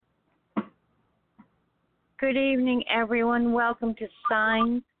Good evening, everyone. Welcome to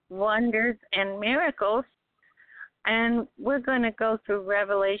Signs, Wonders, and Miracles. And we're going to go through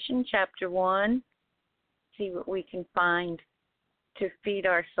Revelation chapter 1, see what we can find to feed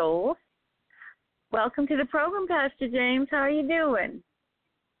our souls. Welcome to the program, Pastor James. How are you doing?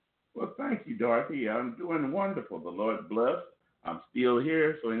 Well, thank you, Dorothy. I'm doing wonderful. The Lord bless. I'm still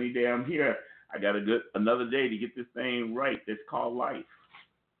here, so any day I'm here, I got another day to get this thing right. That's called life.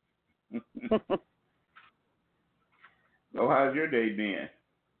 So how's your day been?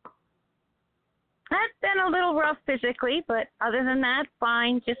 That's been a little rough physically, but other than that,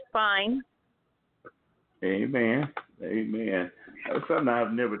 fine, just fine. Amen. Amen. That's something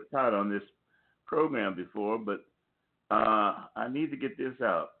I've never taught on this program before, but I need to get this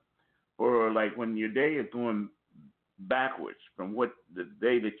out. Or like when your day is going backwards from what the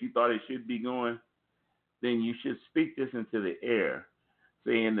day that you thought it should be going, then you should speak this into the air.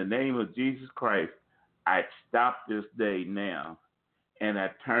 Say, in the name of Jesus Christ, I stop this day now, and I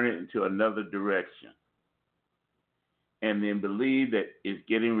turn it into another direction. And then believe that it's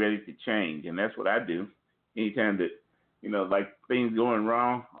getting ready to change. And that's what I do. Anytime that, like things going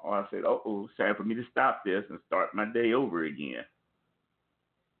wrong, or I say, it's time for me to stop this and start my day over again.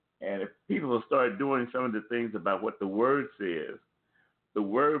 And if people will start doing some of the things about what the Word says, the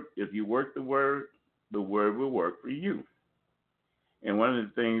Word, if you work the Word will work for you. And one of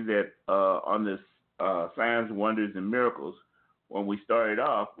the things that on this Signs, Wonders, and Miracles, when we started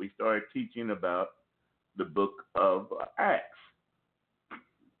off, we started teaching about the book of Acts.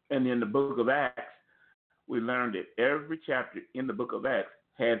 And in the book of Acts, we learned that every chapter in the book of Acts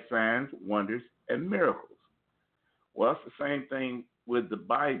had signs, wonders, and miracles. Well, it's the same thing with the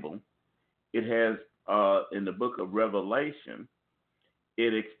Bible. It has, in the book of Revelation,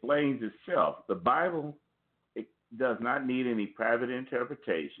 it explains itself. The Bible, it does not need any private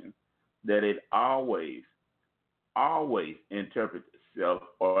interpretation, that it always interprets itself,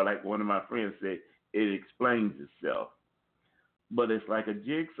 or like one of my friends said, it explains itself. But it's like a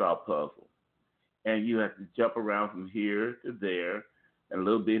jigsaw puzzle. And you have to jump around from here to there, and a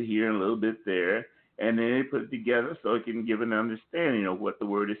little bit here and a little bit there, and then they put it together so it can give an understanding of what the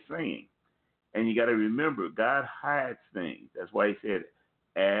word is saying. And you got to remember, God hides things. That's why he said,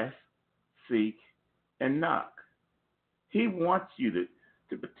 ask, seek, and knock. He wants you to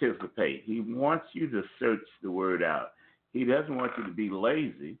participate. He wants you to search the word out. He doesn't want you to be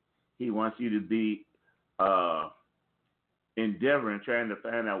lazy. He wants you to be endeavoring, trying to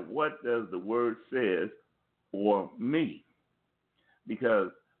find out what does the word says for me.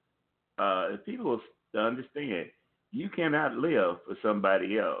 Because if people will understand, you cannot live for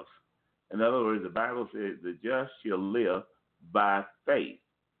somebody else. In other words, the Bible says the just shall live by faith.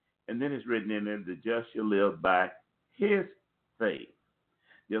 And then it's written in there, the just shall live by his faith.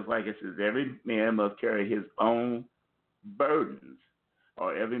 Just like it says, every man must carry his own burdens,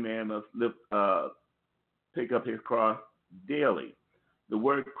 or every man must pick up his cross daily. The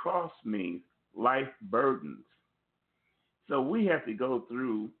word cross means life burdens. So we have to go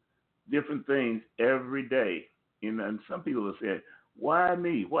through different things every day. And some people will say, why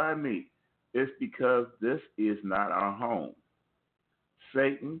me? Why me? It's because this is not our home.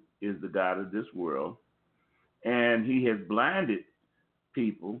 Satan is the god of this world, and he has blinded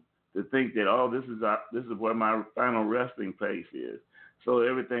people to think that, this is where my final resting place is. So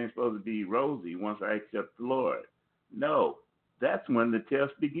everything's supposed to be rosy once I accept the Lord. No, that's when the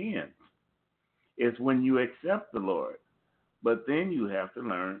test begins. It's when you accept the Lord. But then you have to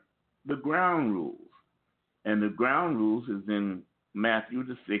learn the ground rules. And the ground rules is in Matthew,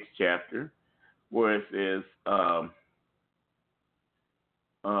 the 6th chapter, where it says,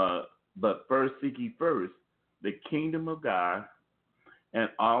 but first seek ye first the kingdom of God and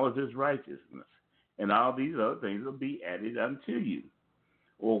all of his righteousness, and all these other things will be added unto you.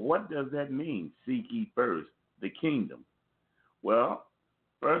 Well, what does that mean, seek ye first the kingdom? Well,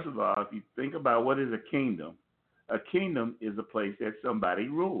 first of all, if you think about what is a kingdom is a place that somebody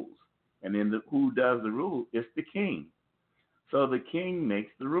rules. And then who does the rule? It's the king. So the king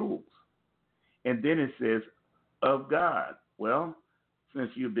makes the rules. And then it says, of God. Well,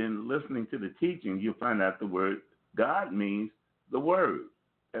 since you've been listening to the teaching, you'll find out the word God means the word.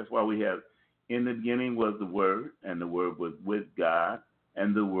 That's why we have, in the beginning was the word, and the word was with God,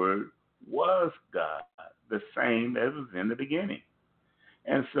 and the word was God, the same as was in the beginning.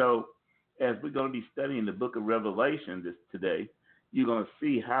 And so, as we're going to be studying the book of Revelation today, you're going to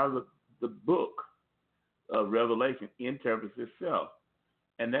see how the book of Revelation interprets itself.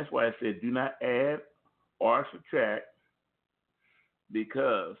 And that's why I said, do not add or subtract,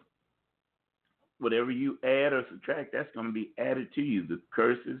 because whatever you add or subtract, that's going to be added to you. The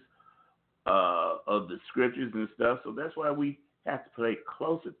curses of the scriptures and stuff. So that's why we have to pay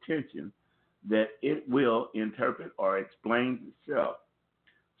close attention that it will interpret or explain itself.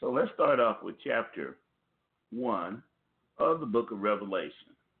 So let's start off with chapter 1 of the book of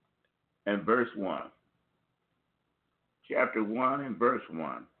Revelation and verse 1. Chapter 1 and verse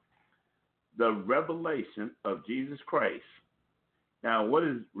 1. The revelation of Jesus Christ. Now, what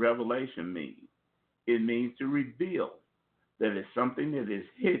does revelation mean? It means to reveal. That is something that is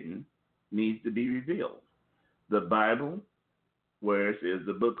hidden needs to be revealed. The Bible, where it says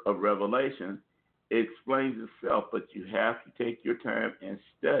the book of Revelation, explains itself, but you have to take your time and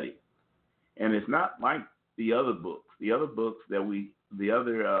study. And it's not like the other books. The other books the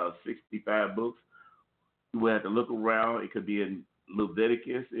other 65 books, we have to look around. It could be in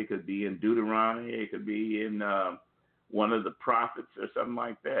Leviticus, it could be in Deuteronomy, it could be in one of the prophets or something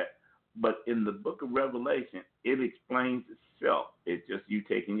like that. But in the book of Revelation, it explains itself. It's just you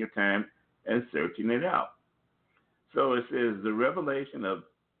taking your time and searching it out. So it says, the revelation of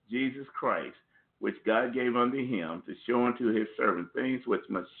Jesus Christ, which God gave unto him to show unto his servant things which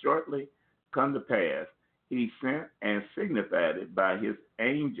must shortly come to pass, he sent and signified it by his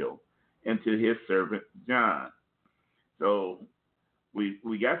angel unto his servant John. So we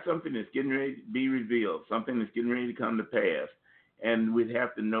got something that's getting ready to be revealed, something that's getting ready to come to pass. And we'd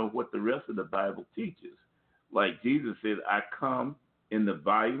have to know what the rest of the Bible teaches. Like Jesus said, I come in the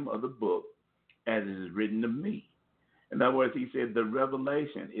volume of the book as it is written of me. In other words, he said the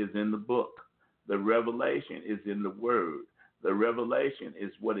revelation is in the book. The revelation is in the word. The revelation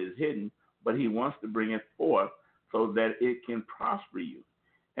is what is hidden, but he wants to bring it forth so that it can prosper you.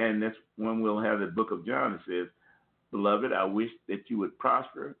 And that's when we'll have the book of John. It says, Beloved, I wish that you would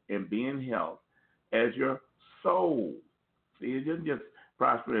prosper and be in health as your soul. See, it doesn't just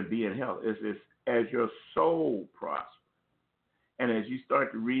prosper and be in health. It says, as your soul prospers. And as you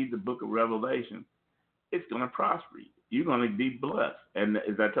start to read the book of Revelation, it's going to prosper you. You're going to be blessed. And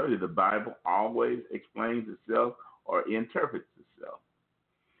as I told you, the Bible always explains itself or interprets itself.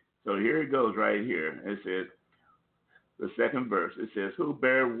 So here it goes right here. It says, the second verse, it says, who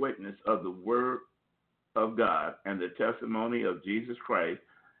bear witness of the word of God and the testimony of Jesus Christ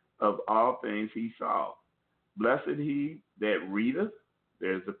of all things he saw. Blessed he that readeth,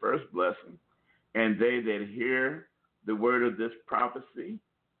 there's the first blessing, and they that hear the word of this prophecy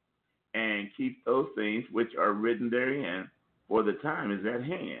and keep those things which are written therein, for the time is at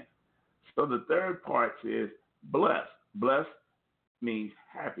hand. So the third part says blessed. Blessed means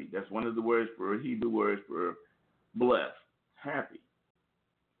happy. That's one of the words for Hebrew words for blessed, happy.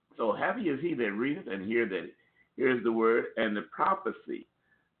 So happy is he that readeth and hears the word and the prophecy.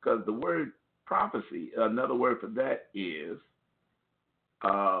 Because the word prophecy, another word for that is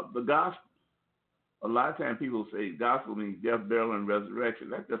the gospel. A lot of times people say gospel means death, burial, and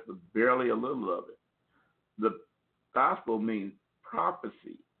resurrection. That's just barely a little of it. The gospel means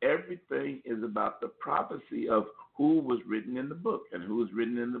prophecy. Everything is about the prophecy of who was written in the book. And who was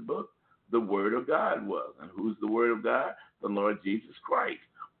written in the book? The Word of God was. And who's the Word of God? The Lord Jesus Christ.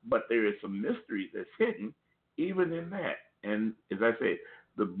 But there is some mystery that's hidden even in that. And as I said,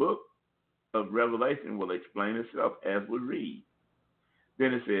 the book of Revelation will explain itself as we read.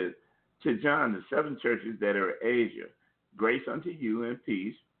 Then it says, to John, the seven churches that are in Asia, grace unto you and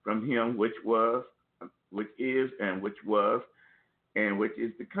peace from him which was, which is, and which was, and which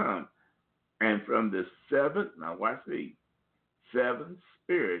is to come. And from the seven, now watch these, seven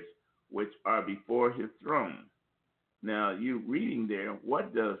spirits which are before his throne. Now, you reading there,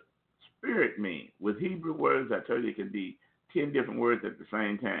 what does spirit mean? With Hebrew words, I told you it can be 10 different words at the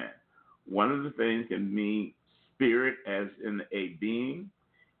same time. One of the things can mean spirit as in a being.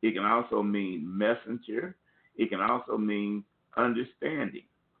 It can also mean messenger. It can also mean understanding.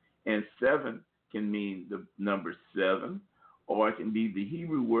 And seven can mean the number 7, or it can be the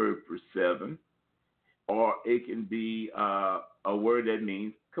Hebrew word for 7, or it can be a word that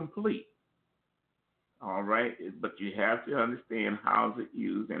means complete. All right, but you have to understand how it's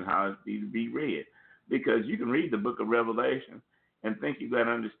used and how it's to be read, because you can read the book of Revelation and think you got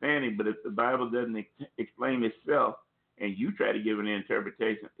understanding, but if the Bible doesn't explain itself and you try to give an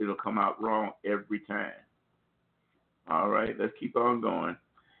interpretation, it'll come out wrong every time. All right, let's keep on going.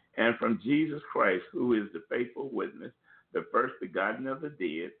 And from Jesus Christ, who is the faithful witness, the first begotten of the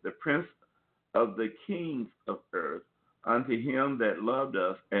dead, the prince of the kings of earth, unto him that loved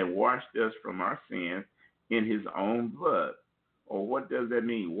us and washed us from our sins in his own blood. Or what does that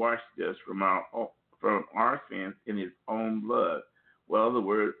mean? Washed us from our sins in his own blood. Well, the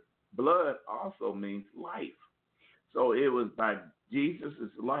word blood also means life. So it was by Jesus'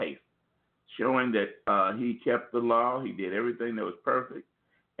 life, showing that he kept the law, he did everything that was perfect,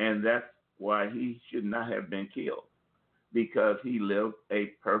 and that's why he should not have been killed, because he lived a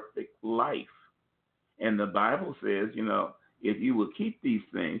perfect life. And the Bible says, if you will keep these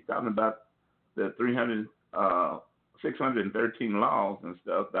things, talking about the 613 laws and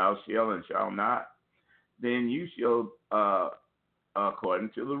stuff, thou shalt and shalt not, then you shall, according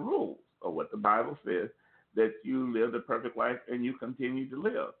to the rules of what the Bible says, that you live the perfect life and you continue to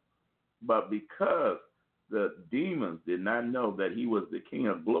live. But because the demons did not know that he was the King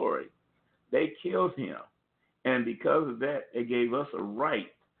of glory, they killed him. And because of that, it gave us a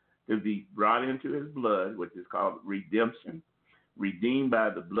right to be brought into his blood, which is called redemption, redeemed by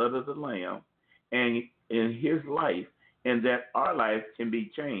the blood of the Lamb, and in his life, and that our life can be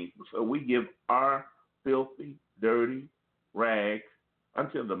changed. So we give our filthy, dirty rags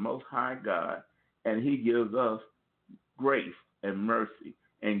unto the Most High God, and he gives us grace and mercy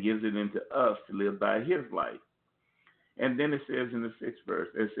and gives it into us to live by his life. And then it says in the 6th verse,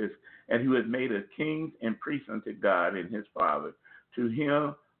 it says, and who has made us kings and priests unto God and his Father. To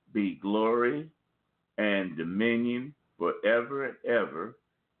him be glory and dominion forever and ever.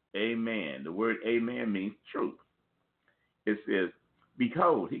 Amen. The word amen means truth. It says,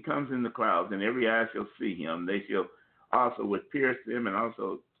 behold, he comes in the clouds, and every eye shall see him. They shall also with pierce him, and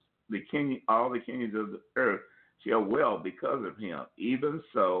also all the kings of the earth shall well because of him. Even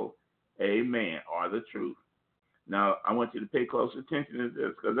so, amen, are the truth. Now, I want you to pay close attention to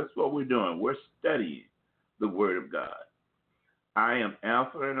this, because that's what we're doing. We're studying the Word of God. I am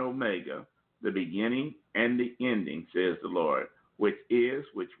Alpha and Omega, the beginning and the ending, says the Lord, which is,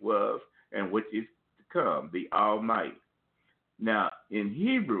 which was, and which is to come, the Almighty. Now, in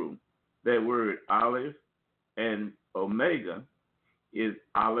Hebrew, that word Aleph and Omega is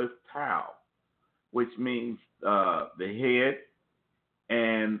Aleph Tau, which means the head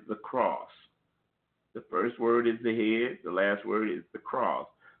and the cross. The first word is the head, the last word is the cross.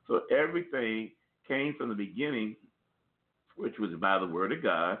 So everything came from the beginning, which was by the word of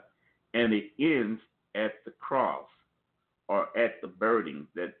God, and it ends at the cross, or at the burden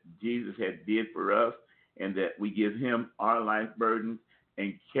that Jesus had did for us, and that we give him our life burden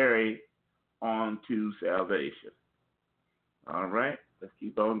and carry on to salvation. All right, let's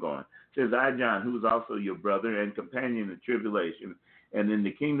keep on going. It says, I, John, who is also your brother and companion in tribulation, and in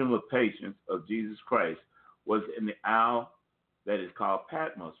the kingdom of patience of Jesus Christ, was in the isle that is called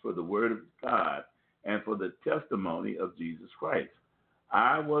Patmos for the word of God and for the testimony of Jesus Christ.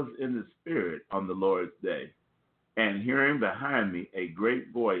 I was in the Spirit on the Lord's day, and hearing behind me a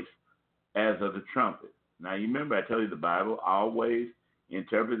great voice as of a trumpet. Now, you remember I told you the Bible always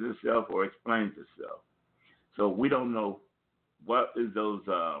interprets itself or explains itself. So we don't know what is those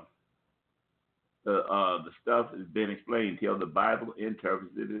the stuff has been explained till the Bible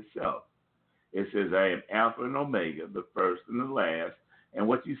interprets it itself. It says, I am Alpha and Omega, the first and the last, and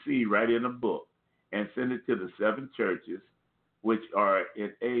what you see right in a book, and send it to the 7 churches which are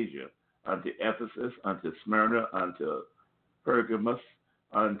in Asia, unto Ephesus, unto Smyrna, unto Pergamos,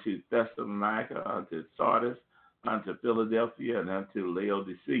 unto Thessalonica, unto Sardis, unto Philadelphia, and unto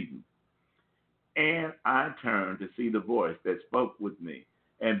Laodicea. And I turned to see the voice that spoke with me.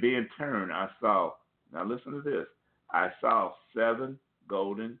 And being turned, I saw, now listen to this, I saw 7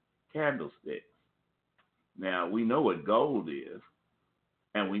 golden candlesticks. Now, we know what gold is,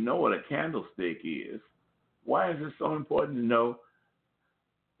 and we know what a candlestick is. Why is it so important to know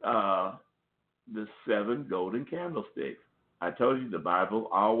the 7 golden candlesticks? I told you the Bible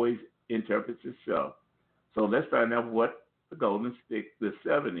always interprets itself. So let's find out what the golden stick, the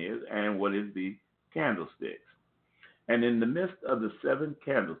 7 is, and what is the candlesticks. And in the midst of the 7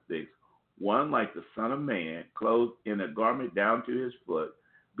 candlesticks, one like the Son of Man, clothed in a garment down to his foot,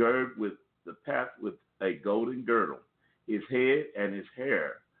 girded with the path with a golden girdle. His head and his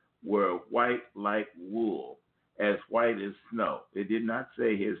hair were white like wool, as white as snow. It did not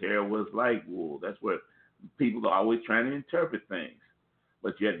say his hair was like wool. That's what people are always trying to interpret things.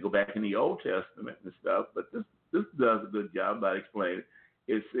 But you have to go back in the Old Testament and stuff. But this does a good job by explaining.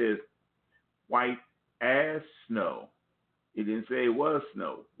 It says white as snow. It didn't say it was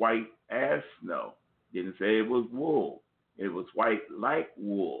snow. White as snow. It didn't say it was wool. It was white like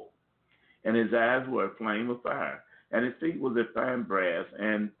wool. And his eyes were a flame of fire. And his feet was of fine brass,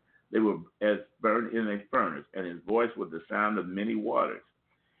 and they were as burned in a furnace. And his voice was the sound of many waters.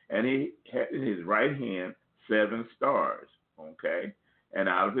 And he had in his right hand 7 stars, okay? And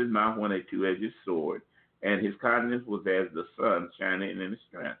out of his mouth went a 2-edged sword, and his countenance was as the sun shining in his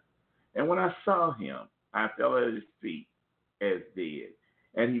strength. And when I saw him, I fell at his feet as dead.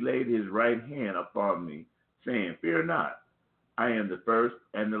 And he laid his right hand upon me, saying, Fear not, I am the first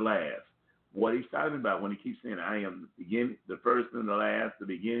and the last. what he's talking about when he keeps saying, I am the beginning, the first and the last, the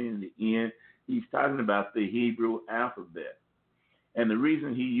beginning and the end. He's talking about the Hebrew alphabet. And the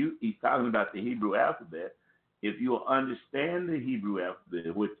reason he's talking about the Hebrew alphabet, if you'll understand the Hebrew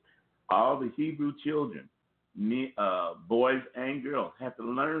alphabet, which all the Hebrew children, boys and girls, have to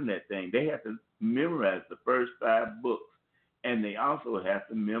learn that thing. They have to memorize the first 5 books. And they also have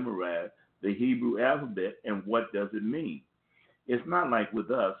to memorize the Hebrew alphabet and what does it mean. It's not like with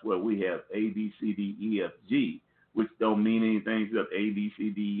us where we have A, B, C, D, E, F, G, which don't mean anything except A, B, C,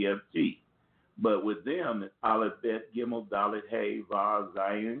 D, E, F, G. But with them, it's Aleph, Bet, Gimel, Dalet, Hey, Vav,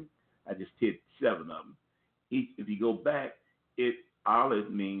 Zayin. I just hit 7 of them. If you go back, Aleph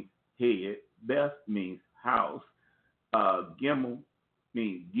means head, Bet means house, Gimel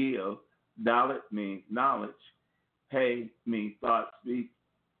means give, Dalet means knowledge, Hey means thought, speech,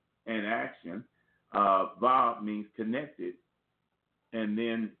 and action, Vav means connected, and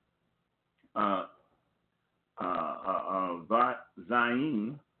then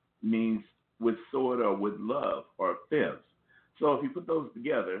Zayin means with sword or with love or fence. So if you put those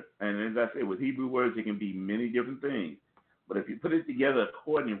together, and as I say, with Hebrew words, it can be many different things. But if you put it together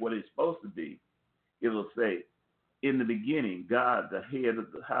according to what it's supposed to be, it'll say, in the beginning, God, the head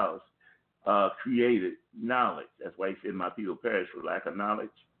of the house, created knowledge. That's why he said, my people perish for lack of knowledge.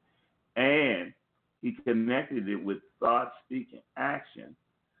 And he connected it with thought, speech, and action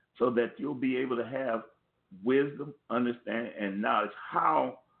so that you'll be able to have wisdom, understanding, and knowledge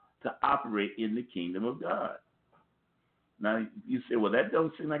how to operate in the kingdom of God. Now, you say, well, that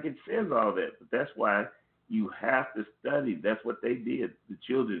don't seem like it says all that, but that's why you have to study. That's what they did. The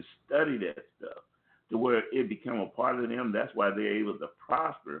children study that stuff to where it become a part of them. That's why they're able to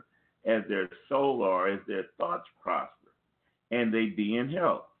prosper as their soul or as their thoughts prosper, and they be in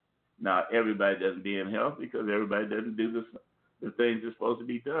health. Now, everybody doesn't be in health because everybody doesn't do the things that's supposed to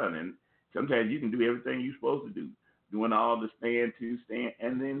be done. And sometimes you can do everything you're supposed to do, doing all the stand,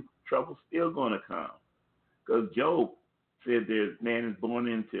 and then trouble's still going to come. Because Job said man is born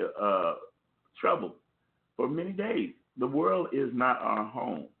into trouble for many days. The world is not our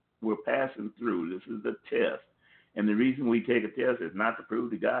home. We're passing through. This is a test. And the reason we take a test is not to prove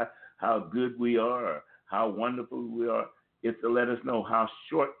to God how good we are or how wonderful we are. It's to let us know how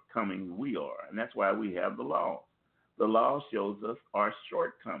shortcoming we are. And that's why we have the law. The law shows us our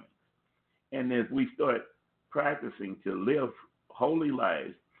shortcomings. And as we start practicing to live holy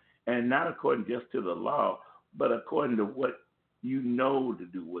lives, and not according just to the law, but according to what you know to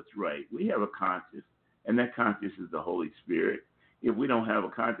do what's right. We have a conscience, and that conscience is the Holy Spirit. If we don't have a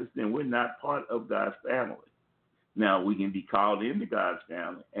conscience, then we're not part of God's family. Now, we can be called into God's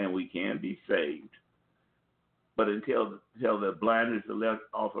family, and we can be saved. But until the blinders are left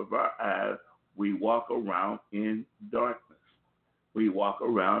off of our eyes, we walk around in darkness. We walk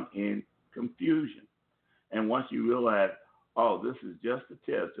around in confusion. And once you realize, oh, this is just a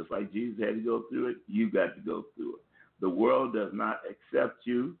test, just like Jesus had to go through it, you got to go through it. The world does not accept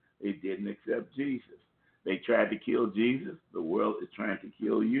you. They didn't accept Jesus. They tried to kill Jesus. The world is trying to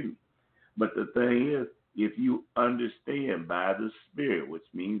kill you. But the thing is, if you understand by the Spirit, which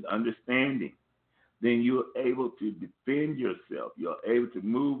means understanding, then you're able to defend yourself. You're able to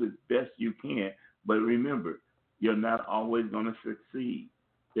move as best you can. But remember, you're not always going to succeed.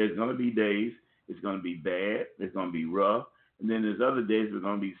 There's going to be days it's going to be bad, it's going to be rough, and then there's other days that are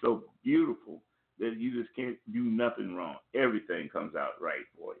going to be so beautiful that you just can't do nothing wrong. Everything comes out right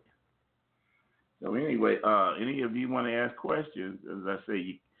for you. So anyway, any of you want to ask questions, as I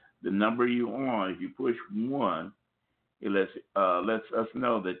say, the number you're on, if you push 1, it lets us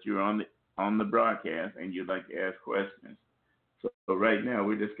know that you're on the broadcast and you'd like to ask questions. So right now,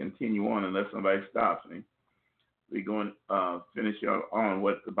 we just continue on unless somebody stops me. We're going to finish on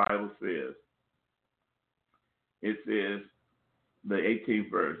what the Bible says. It says, the 18th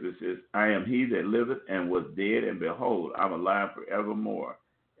verse, it says, I am he that liveth and was dead, and behold, I'm alive forevermore.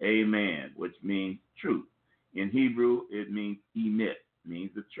 Amen, which means truth. In Hebrew, it means emet, means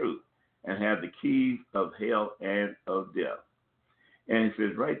the truth, and have the keys of hell and of death. And it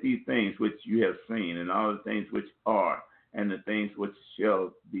says, write these things which you have seen, and all the things which are, and the things which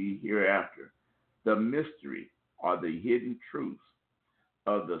shall be hereafter. The mystery or the hidden truths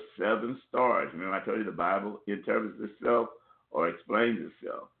of the 7 stars. Remember I told you the Bible interprets itself or explains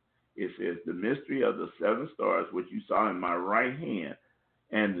itself. It says, the mystery of the 7 stars, which you saw in my right hand,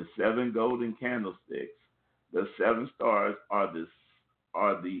 and the 7 golden candlesticks. The 7 stars are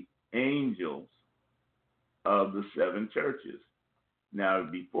the angels of the 7 churches. Now,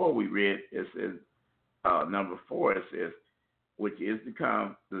 before we read, it says, number 4, it says, which is to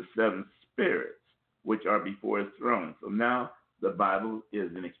come, the 7 spirits, which are before his throne. So now the Bible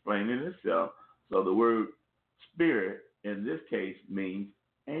isn't explaining itself. So the word spirit in this case means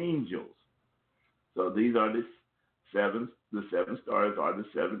angels. So these are the seven stars are the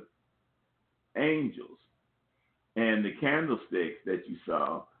seven angels. And the candlesticks that you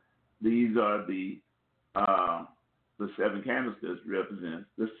saw, these are the seven candlesticks represent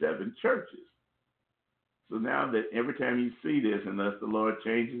the seven churches. So now that every time you see this, unless the Lord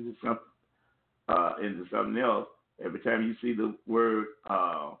changes it into something else, every time you see the word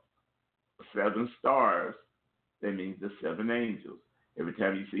seven stars, that means the seven angels. Every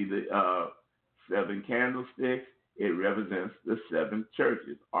time you see the seven candlesticks, it represents the seven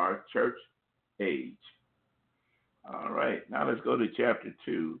churches, our church age. All right, now let's go to chapter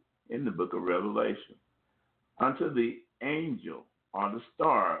 2 in the book of Revelation. Unto the angel or the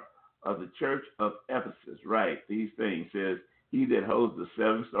star of the church of Ephesus, write these things, says, he that holds the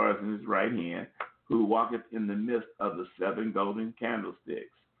seven stars in his right hand, who walketh in the midst of the seven golden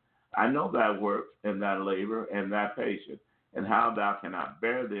candlesticks. I know thy works and thy labor and thy patience, and how thou cannot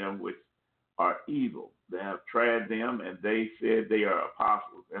bear them which are evil. They have tried them, and they said they are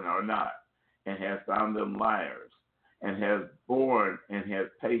apostles, and are not, and have found them liars, and has borne and has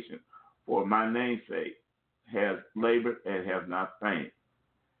patience for my name's sake, has labored and have not fainted.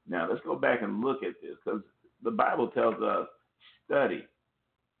 Now let's go back and look at this, because the Bible tells us, study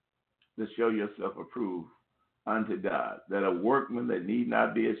to show yourself approved unto God, that a workman that need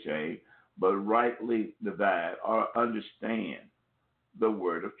not be ashamed, but rightly divide or understand the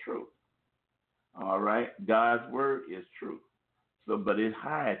word of truth. All right, God's word is truth. So, but it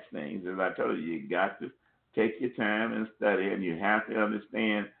hides things. As I told you, you got to take your time and study, and you have to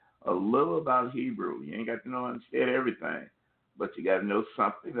understand a little about Hebrew. You ain't got to understand everything, but you got to know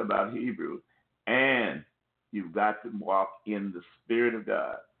something about Hebrew, and you've got to walk in the Spirit of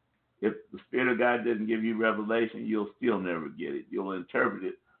God. If the Spirit of God doesn't give you revelation, you'll still never get it. You'll interpret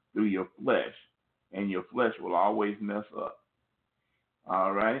it through your flesh, and your flesh will always mess up.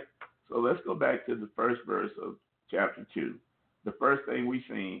 All right? So let's go back to the first verse of chapter 2. The first thing we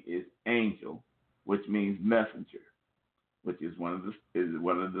see is angel, which means messenger, which is one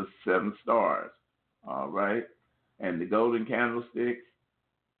of the seven stars. All right? And the golden candlesticks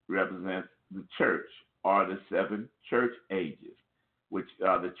represents the church, or the seven church ages, which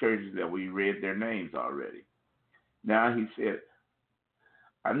are the churches that we read their names already. Now he said,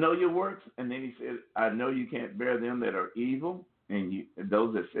 I know your works, and then he said, I know you can't bear them that are evil, and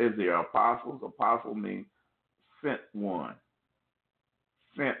those that says they are apostles. Apostle means sent one.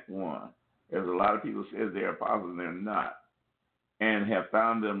 Sent one. There's a lot of people says they're apostles and they're not, and have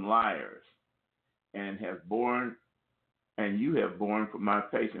found them liars, and have borne, and you have borne for my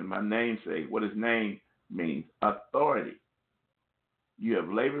patience, my namesake. What his name means, authority. You have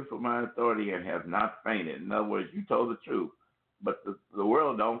labored for my authority and have not fainted. In other words, you told the truth, but the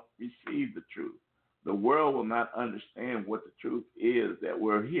world don't receive the truth. The world will not understand what the truth is, that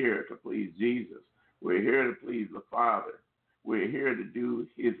we're here to please Jesus. We're here to please the Father. We're here to do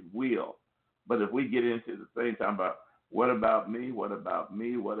his will. But if we get into the thing talking about, what about me, what about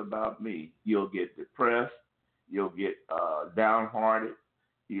me, what about me, you'll get depressed. You'll get downhearted.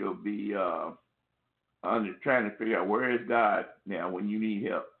 You'll be trying to figure out where is God now when you need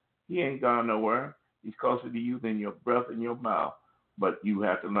help. He ain't gone nowhere. He's closer to you than your breath in your mouth. But you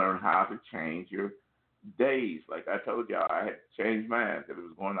have to learn how to change your days. Like I told y'all, I had to change mine because it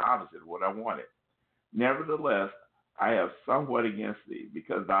was going the opposite of what I wanted. Nevertheless, I have somewhat against thee,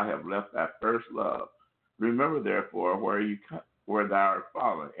 because thou have left thy first love. Remember, therefore, where thou art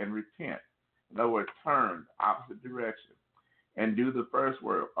fallen, and repent. In other words, turn opposite direction, and do the first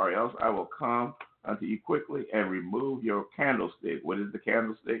work, or else I will come unto you quickly and remove your candlestick. What is the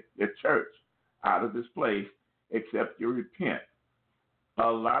candlestick? The church, out of this place, except you repent. A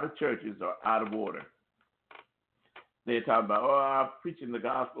lot of churches are out of order. They're talking about, I'm preaching the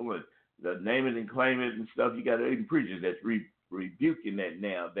gospel and the name it and claim it and stuff. You got even preachers that's rebuking that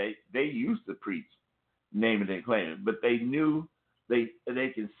now. They used to preach name it and claim it, but they knew they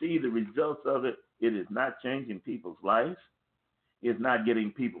can see the results of it. It is not changing people's lives. It's not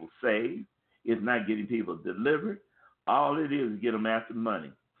getting people saved. It's not getting people delivered. All it is get them after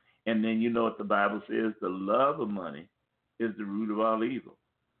money. And then you know what the Bible says, the love of money is the root of all evil.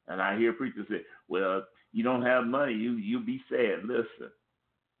 And I hear preachers say, well, you don't have money, you'll be sad. Listen,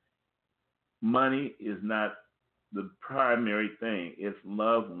 money is not the primary thing. It's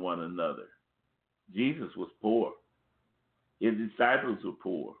love one another. Jesus was poor. His disciples were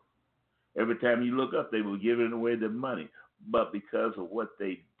poor. Every time you look up, they were giving away their money. But because of what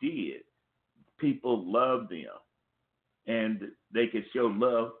they did, people loved them. And they could show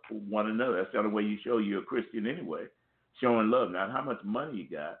love for one another. That's the only way you show you're a Christian anyway. showing love, not how much money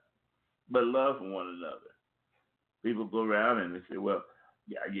you got, but love for one another. People go around and they say, well,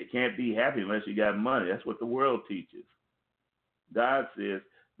 yeah, you can't be happy unless you got money. That's what the world teaches. God says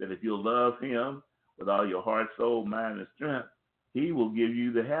that if you'll love him with all your heart, soul, mind, and strength, he will give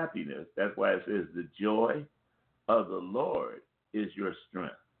you the happiness. That's why it says the joy of the Lord is your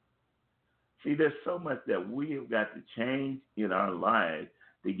strength. See, there's so much that we have got to change in our lives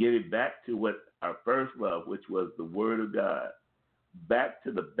to get it back to what our first love, which was the Word of God, back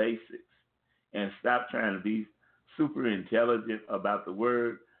to the basics, and stop trying to be super intelligent about the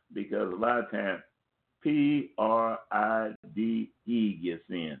Word, because a lot of times pride gets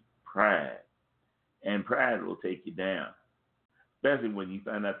in, pride, and pride will take you down, especially when you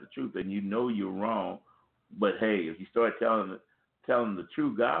find out the truth and you know you're wrong. But hey, if you start telling the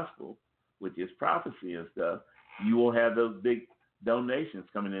true gospel, which is prophecy and stuff, you won't have those big donations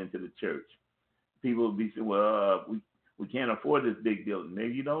coming into the church. People will be saying, well, we can't afford this big building.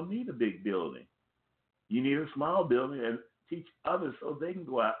 Maybe you don't need a big building. You need a small building and teach others so they can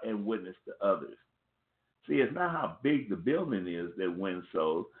go out and witness to others. See, it's not how big the building is that wins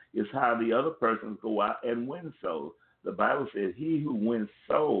souls. It's how the other persons go out and win souls. The Bible says he who wins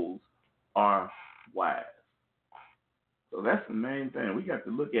souls are wise. So that's the main thing. We got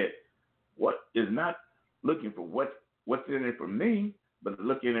to look at what is not looking for what's in it for me, but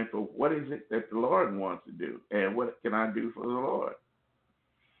looking at for what is it that the Lord wants to do and what can I do for the Lord.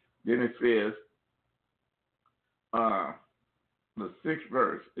 Then it says, the 6th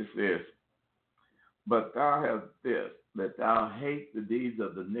verse, it says, but thou hast this, that thou hate the deeds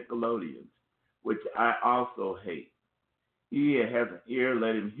of the Nicolaitans, which I also hate. He that has an ear,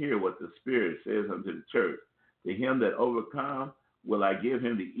 let him hear what the Spirit says unto the church. To him that overcome will I give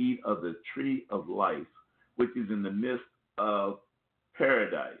him to eat of the tree of life, which is in the midst of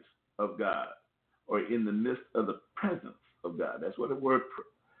paradise of God, or in the midst of the presence of God. That's what the word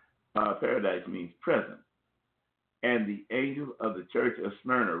paradise means, present. And the angel of the church of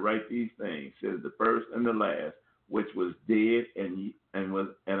Smyrna write these things, says the first and the last, which was dead and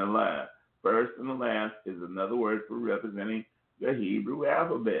alive. First and the last is another word for representing the Hebrew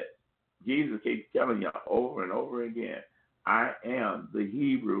alphabet. Jesus keeps telling you over and over again, I am the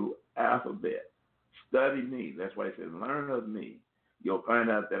Hebrew alphabet. Study me. That's why he says, learn of me. You'll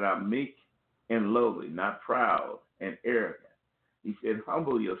find out that I'm meek and lowly, not proud and arrogant. He said,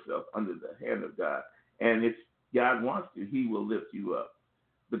 humble yourself under the hand of God. And if God wants to, he will lift you up.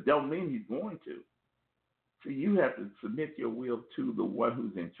 But don't mean he's going to. So you have to submit your will to the one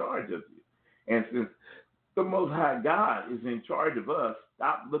who's in charge of you. And since the Most High God is in charge of us,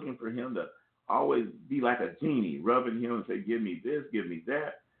 stop looking for him to always be like a genie, rubbing him and say, give me this, give me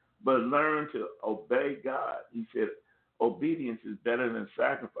that. But learn to obey God. He said, obedience is better than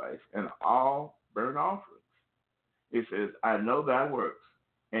sacrifice and all burnt offerings. It says, I know thy works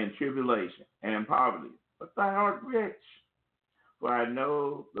and tribulation and poverty, but thou art rich. For I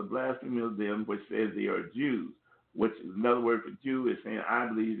know the blasphemy of them which says they are Jews, which is another word for Jew, is saying, I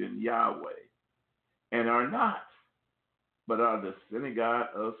believe in Yahweh, and are not, but are the synagogue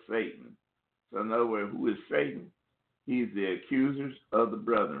of Satan. So in other words, who is Satan? He's the accusers of the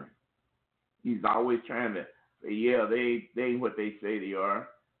brethren. He's always trying to say, yeah, they ain't what they say they are.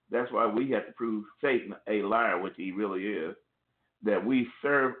 That's why we have to prove Satan a liar, which he really is, that we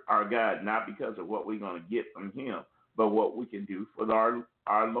serve our God not because of what we're going to get from him, but what we can do for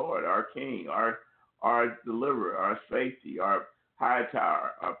our Lord, our King, our deliverer, our safety, our high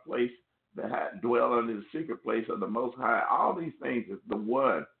tower, our place that dwell under the secret place of the Most High. All these things is the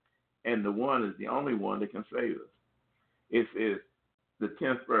one, and the one is the only one that can save us. It says, the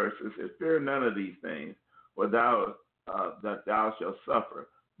 10th verse, it says, fear none of these things, for that thou shalt suffer.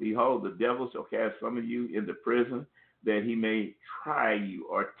 Behold, the devil shall cast some of you into prison, that he may try you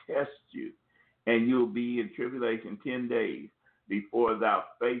or test you, and you'll be in tribulation 10 days. Before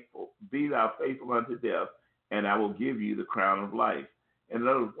be thou faithful unto death, and I will give you the crown of life. In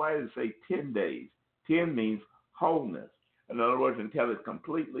other words, why does it say 10 days? 10 means wholeness. In other words, until it's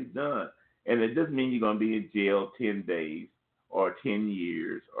completely done. And it doesn't mean you're going to be in jail 10 days or 10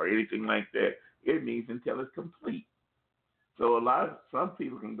 years or anything like that. It means until it's complete. So some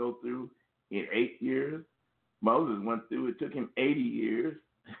people can go through in 8 years. Moses went through, it took him 80 years.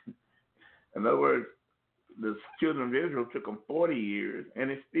 In other words, the children of Israel took them 40 years, and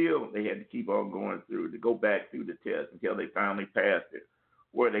they had to keep on going through, to go back through the test until they finally passed it,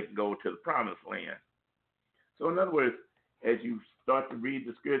 where they could go to the promised land. So in other words, as you start to read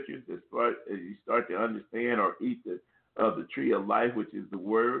the scriptures, as you start to understand or eat of the tree of life, which is the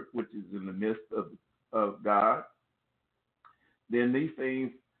word, which is in the midst of God, then these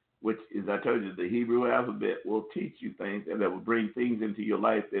things which is, I told you, the Hebrew alphabet will teach you things and that will bring things into your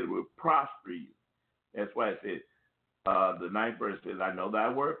life that will prosper you. That's why it said, the ninth verse says, I know thy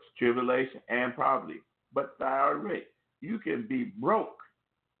works, tribulation, and poverty, but thou art rich. You can be broke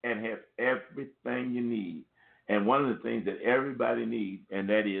and have everything you need. And one of the things that everybody needs, and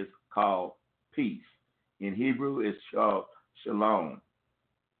that is called peace. In Hebrew, it's called shalom.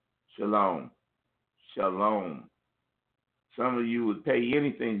 Shalom. Shalom. Some of you would pay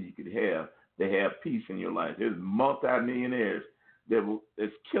anything you could have to have peace in your life. There's multimillionaires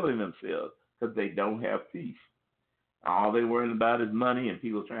that's killing themselves because they don't have peace. All they're worrying about is money and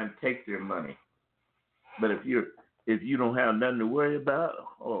people trying to take their money. But if you don't have nothing to worry about,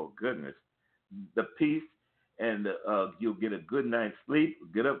 oh goodness, the peace and you'll get a good night's sleep,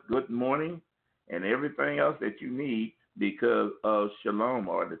 get up good morning, and everything else that you need because of shalom,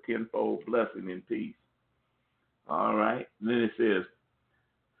 or the tenfold blessing in peace. All right. And then it says,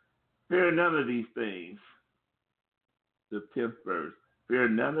 fear none of these things. The 10th verse. Fear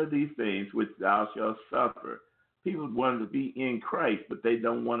none of these things which thou shalt suffer. People want to be in Christ, but they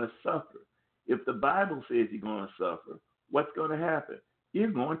don't want to suffer. If the Bible says you're going to suffer, what's going to happen?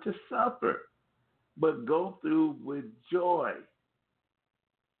 You're going to suffer. But go through with joy.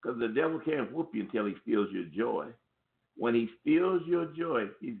 Because the devil can't whoop you until he steals your joy. When he steals your joy,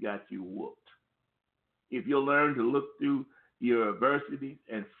 he's got you whooped. If you'll learn to look through your adversity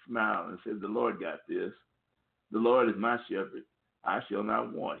and smile and say, the Lord got this. The Lord is my shepherd. I shall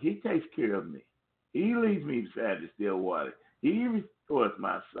not want. He takes care of me. He leads me beside the still water. He restores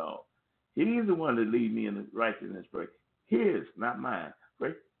my soul. He's the one that leads me in the righteousness for his, not mine,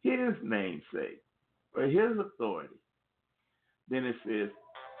 for his name's sake, for his authority. Then it says,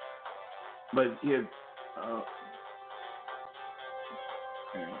 but his,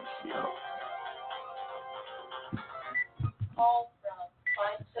 Call from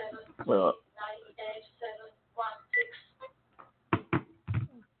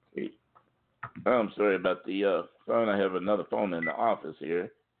 573-987-16. I'm sorry about the phone. I have another phone in the office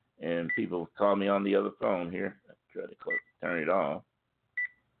here, and people call me on the other phone here. I try to turn it off.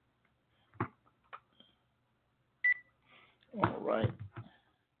 All right.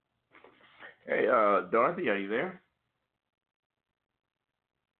 Hey, Dorothy, are you there?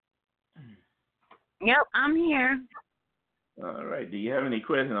 Yep, I'm here. All right. Do you have any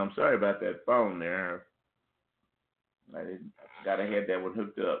questions? I'm sorry about that phone there. I gotta have that one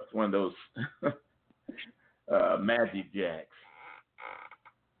hooked up. It's one of those magic jacks.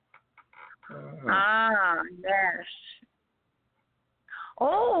 Yes.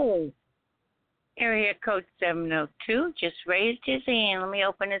 Oh, area code 702 just raised his hand. Let me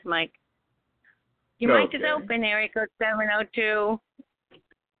open his mic. Your mic is open, area code 702.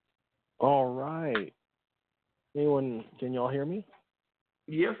 All right. Can y'all hear me?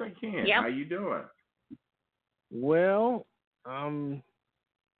 Yes, I can. Yep. How you doing? Well, I'm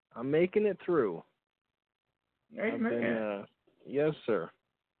making it through. Amen. Yes, sir.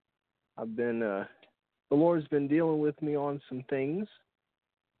 The Lord's been dealing with me on some things,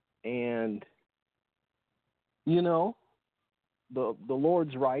 and the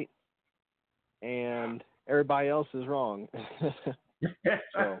Lord's right, and everybody else is wrong.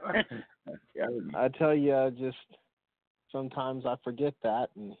 So I tell you, just sometimes I forget that,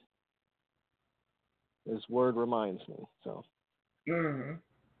 and His Word reminds me. So,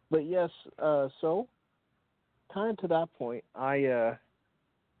 But yes, so kind of to that point, I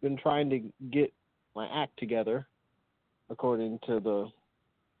been trying to get my act together according to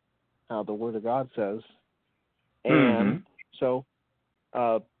how the Word of God says, and so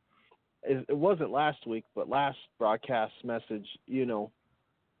it wasn't last week, but last broadcast message,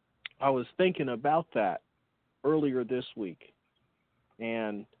 I was thinking about that earlier this week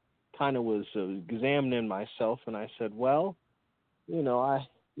and kind of was examining myself, and I said, well, I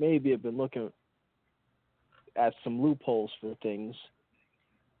maybe have been looking at some loopholes for things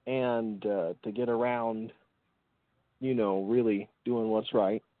and to get around, really doing what's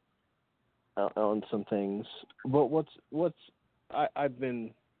right on some things. But I've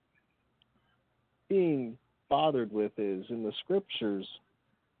been being bothered with is in the scriptures.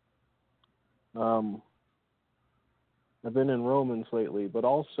 I've been in Romans lately, but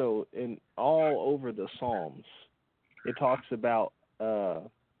also in all over the Psalms, it talks about the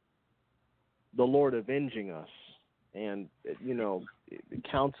Lord avenging us and,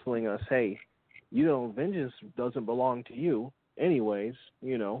 counseling us, hey, vengeance doesn't belong to you anyways,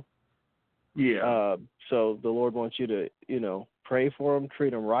 Yeah. So the Lord wants you to, pray for them,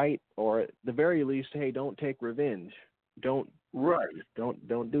 treat them right, or at the very least, hey, don't take revenge. Don't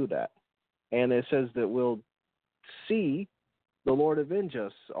do that. And it says that we'll see the Lord avenge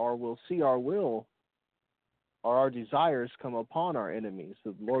us, or we'll see our will or our desires come upon our enemies.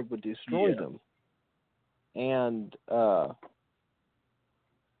 The Lord would destroy them. And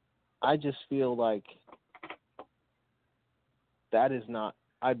I just feel like that is not,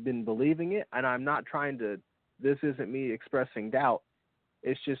 I've been believing it, and I'm not trying to, this isn't me expressing doubt.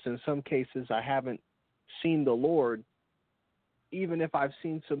 It's just in some cases I haven't seen the Lord. Even if I've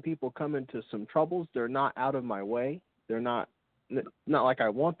seen some people come into some troubles, they're not out of my way. They're not like I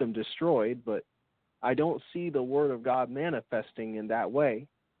want them destroyed, but I don't see the Word of God manifesting in that way.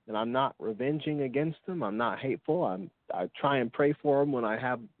 And I'm not revenging against them. I'm not hateful. I try and pray for them when I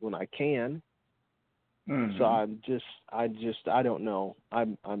can. Mm-hmm. So I don't know. I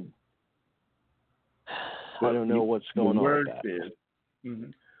don't know what's going on with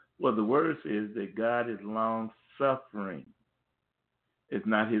that. Well, the word says that God is long suffering. It's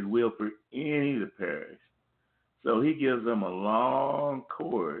not His will for any to perish. So He gives them a long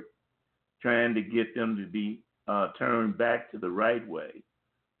cord, trying to get them to be turned back to the right way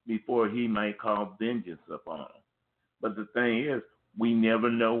before He might call vengeance upon them. But the thing is, we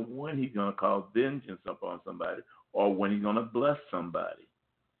never know when He's going to call vengeance upon somebody or when He's going to bless somebody.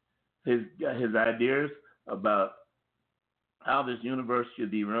 His ideas about how this universe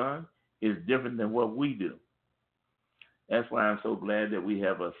should be run is different than what we do. That's why I'm so glad that we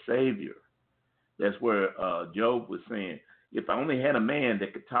have a Savior. That's where Job was saying, if I only had a man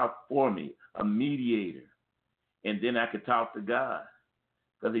that could talk for me, a mediator, and then I could talk to God.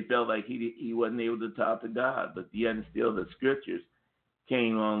 Because he felt like he wasn't able to talk to God. But yet and still the scriptures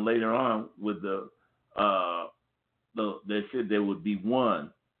came on later on with they said there would be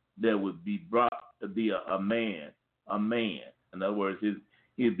one that would be brought to be a man. In other words,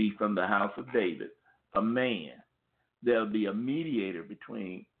 he'd be from the house of David, a man. There'll be a mediator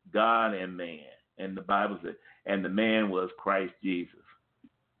between God and man. And the Bible said, and the man was Christ Jesus.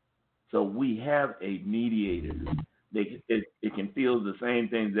 So we have a mediator. It can feel the same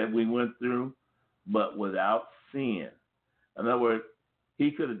things that we went through, but without sin. In other words,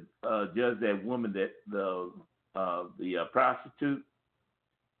 he could have judged that woman, that the prostitute.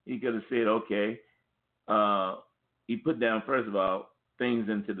 He could have said, okay, he put down, first of all, things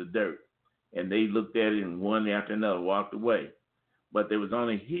into the dirt. And they looked at it and one after another walked away. But there was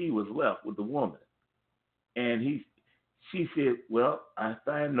only he was left with the woman. And she said, well, I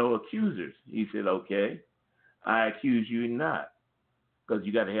find no accusers. He said, okay, I accuse you not. Because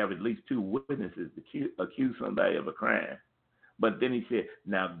you got to have at least two witnesses to accuse somebody of a crime. But then he said,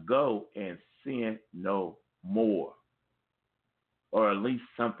 now go and sin no more. Or at least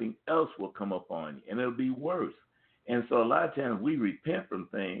something else will come upon you, and it'll be worse. And so a lot of times we repent from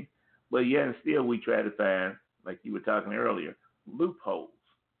things, but yet and still we try to find, like you were talking earlier, loopholes.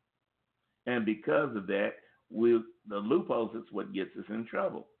 And because of that, the loopholes is what gets us in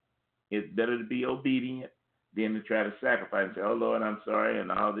trouble. It's better to be obedient than to try to sacrifice and say, oh, Lord, I'm sorry, and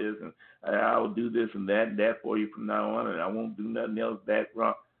all this, and I'll do this and that for you from now on, and I won't do nothing else that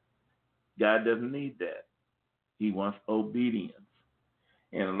wrong. God doesn't need that. He wants obedience.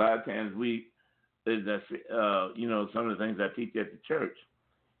 And a lot of times some of the things I teach at the church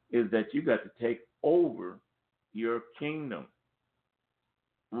is that you got to take over your kingdom.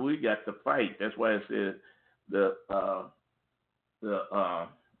 We got to fight. That's why it says the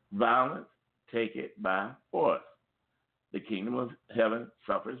violence, take it by force. The kingdom of heaven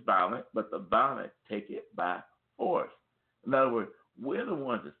suffers violence, but the violent take it by force. In other words, we're the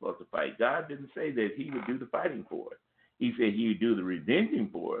ones that's supposed to fight. God didn't say that he would do the fighting for us. He said he would do the revenging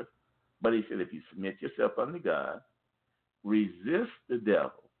for us, but he said if you submit yourself unto God, resist the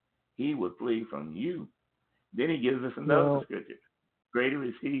devil, he will flee from you. Then he gives us another scripture. Greater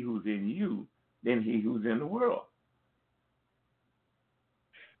is he who's in you than he who's in the world.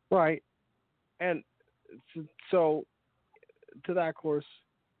 Right. And so to that course,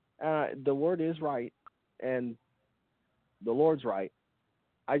 the word is right and the Lord's right.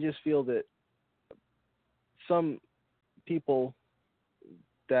 I just feel that some people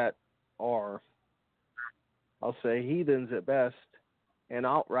that are, I'll say, heathens at best and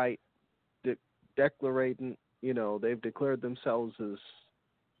outright declarating, they've declared themselves as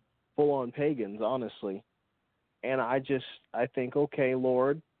full-on pagans, honestly. And I think, okay,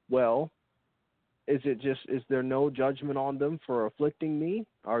 Lord, well, is there no judgment on them for afflicting me?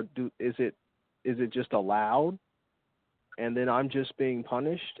 Or is it just allowed? And then I'm just being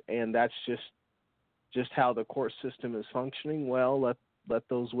punished, and that's just how the court system is functioning? Well, let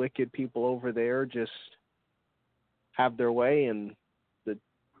those wicked people over there just have their way, and the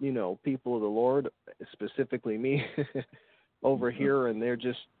people of the Lord, specifically me, over here, and they're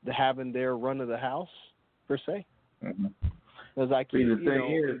just having their run of the house, per se. Mm-hmm. Because I keep,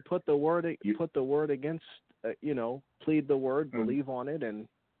 you put the word against, plead the word, believe on it, and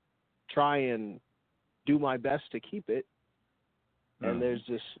try and do my best to keep it. And there's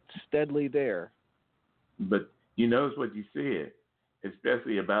just steadily there. But you notice what you said,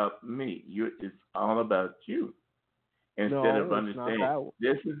 especially about me. It's all about you. Instead of understanding,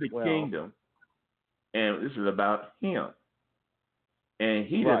 this is the kingdom, and this is about him. And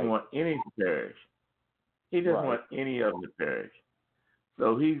he doesn't want any to perish. He doesn't want any of them to perish.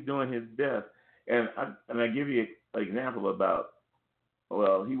 So he's doing his best. And I give you an example about,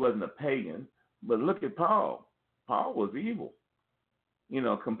 he wasn't a pagan, but look at Paul. Paul was evil,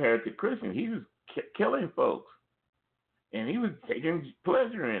 compared to Christians. He was killing folks, and he was taking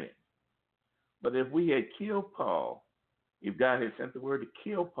pleasure in it. But if we had killed Paul, if God had sent the word to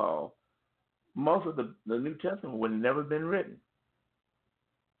kill Paul, most of the New Testament would have never been written.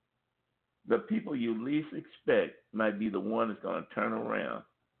 The people you least expect might be the one that's going to turn around.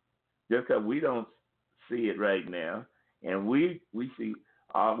 Just because we don't see it right now, and we see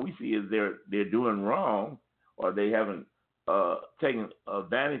all we see is they're doing wrong, or they haven't taken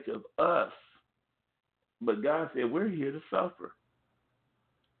advantage of us. But God said we're here to suffer.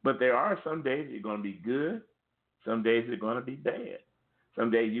 But there are some days you're going to be good. Some days you're going to be bad. Some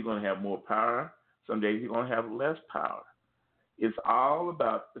days you're going to have more power. Some days you're going to have less power. It's all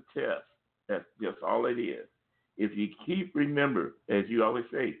about the test. That's just all it is. If you remember, as you always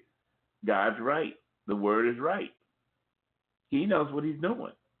say, God's right. The word is right. He knows what he's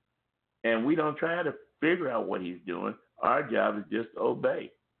doing. And we don't try to figure out what he's doing. Our job is just to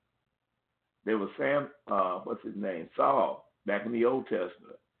obey. There was Saul, back in the Old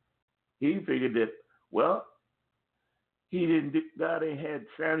Testament. He figured that, God ain't had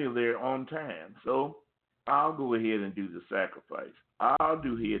Samuel there on time, so I'll go ahead and do the sacrifice. I'll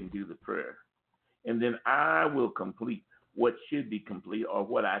go ahead and do the prayer. And then I will complete what should be complete, or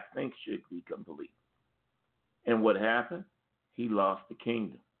what I think should be complete. And what happened? He lost the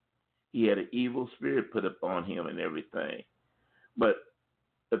kingdom. He had an evil spirit put upon him and everything. But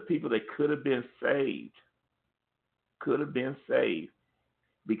the people that could have been saved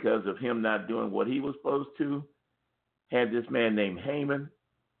because of him not doing what he was supposed to, had this man named Haman,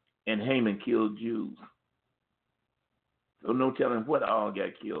 and Haman killed Jews. So no telling what all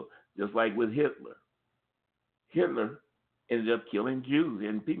got killed, just like with Hitler. Hitler ended up killing Jews,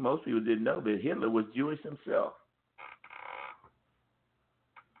 and most people didn't know that Hitler was Jewish himself.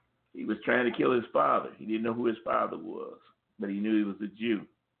 He was trying to kill his father. He didn't know who his father was, but he knew he was a Jew.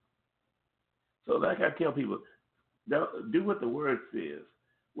 So like I tell people, do what the word says.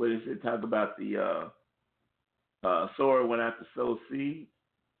 Where it talk about the sower went out to sow seed,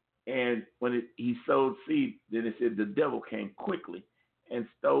 and when he sowed seed, then it said the devil came quickly and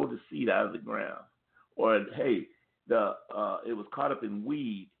stole the seed out of the ground. Or hey, it was caught up in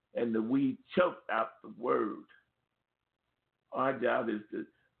weed, and the weed choked out the word. Our job is to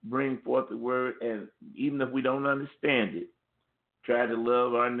bring forth the word, and even if we don't understand it, try to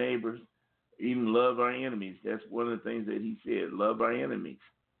love our neighbors, even love our enemies. That's one of the things that he said, love our enemies.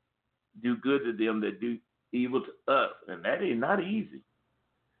 Do good to them that do evil to us, and that is not easy.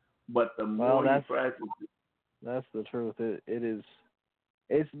 But the more you practice it, that's the truth. It is.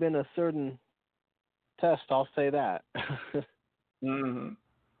 It's been a certain test. I'll say that.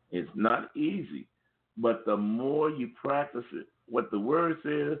 It's not easy, but the more you practice it, what the word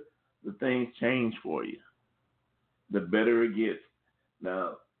says, the things change for you. The better it gets.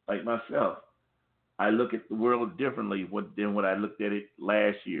 Now, like myself, I look at the world differently than what I looked at it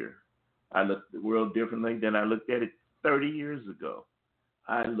last year. I look at the world differently than I looked at it 30 years ago.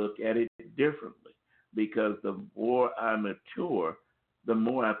 I look at it differently because the more I mature, the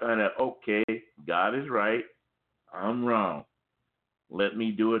more I find out, okay, God is right, I'm wrong. Let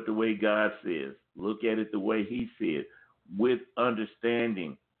me do it the way God says. Look at it the way he said, with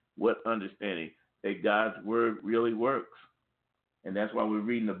understanding. What understanding? That God's word really works. And that's why we're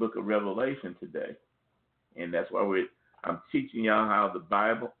reading the book of Revelation today. And that's why I'm teaching y'all how the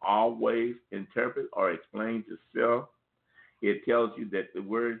Bible always interprets or explains itself. It tells you that the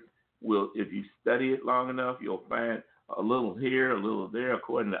word will, if you study it long enough, you'll find a little here, a little there,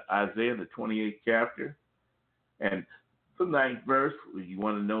 according to Isaiah, the 28th chapter. And the 9th verse, if you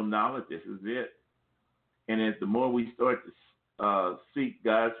want to know knowledge, this is it. And as the more we start to seek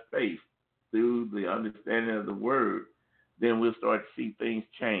God's face through the understanding of the word, then we'll start to see things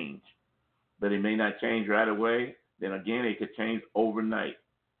change. But it may not change right away. Then again, it could change overnight.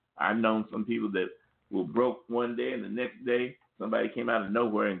 I've known some people that were broke one day, and the next day somebody came out of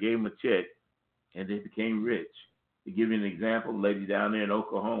nowhere and gave them a check, and they became rich. To give you an example, a lady down there in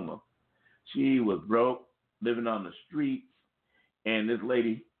Oklahoma, she was broke, living on the streets, and this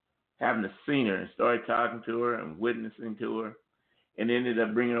lady happened to see her and started talking to her and witnessing to her, and ended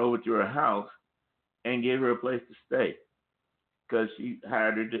up bringing her over to her house and gave her a place to stay because she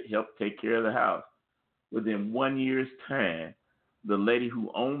hired her to help take care of the house. Within 1 year's time, the lady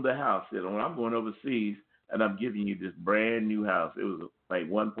who owned the house said, "Oh, I'm going overseas and I'm giving you this brand new house." It was like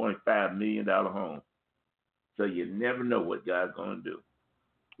 $1.5 million home. So you never know what God's going to do.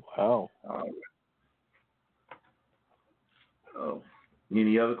 Wow. All right. Oh,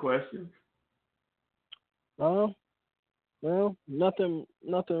 any other questions? Well, nothing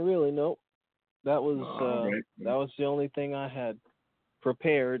really. Nope. That was right. that was the only thing I had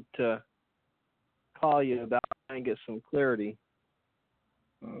prepared to call you about and get some clarity.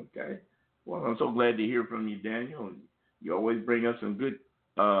 Okay. Well, I'm so glad to hear from you, Daniel. You always bring up some good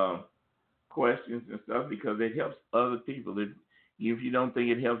questions and stuff because it helps other people. If you don't think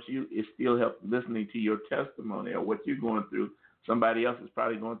it helps you, it still helps listening to your testimony or what you're going through. Somebody else is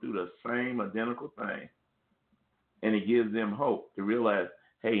probably going through the same identical thing. And it gives them hope to realize,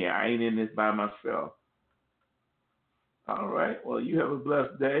 hey, I ain't in this by myself. All right. Well, you have a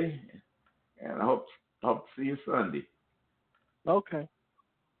blessed day, and I hope to see you Sunday. Okay.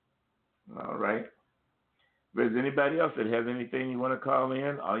 All right. If there's anybody else that has anything you want to call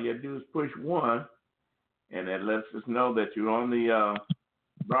in, all you have to do is push 1, and that lets us know that you're on the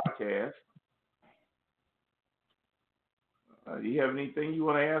broadcast. Do you have anything you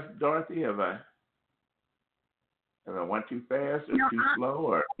want to ask Dorothy? Have I went too fast or too slow?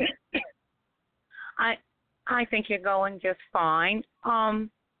 Or I think you're going just fine.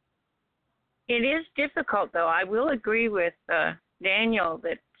 It is difficult, though. I will agree with Daniel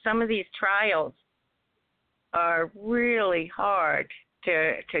that some of these trials are really hard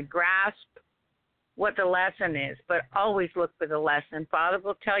to grasp what the lesson is, but always look for the lesson. Father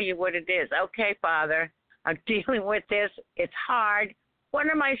will tell you what it is. Okay, Father, I'm dealing with this. It's hard. What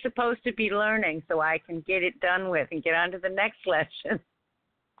am I supposed to be learning so I can get it done with and get on to the next lesson?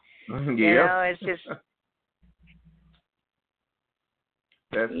 Yeah. You know, it's just...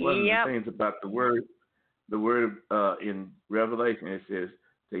 That's one of the things about the word. The word in Revelation, it says,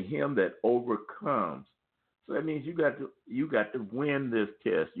 "To him that overcomes." So that means you got to win this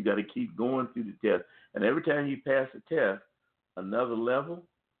test. You got to keep going through the test, and every time you pass the test, another level,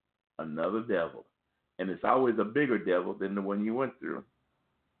 another devil, and it's always a bigger devil than the one you went through.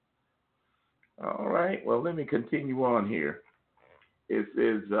 All right. Well, let me continue on here. It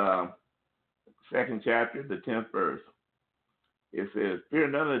says, 2nd chapter, the 10th verse. It says, "Fear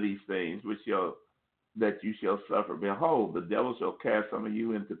none of these things that you shall suffer. Behold, the devil shall cast some of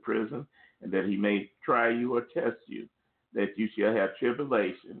you into prison, and that he may try you or test you, that you shall have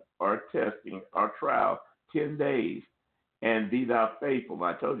tribulation or testing or trial 10 days, and be thou faithful."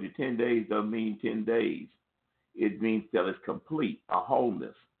 I told you 10 days doesn't mean 10 days. It means that it's complete, a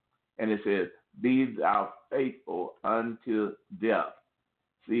wholeness. And it says, "Be thou faithful unto death."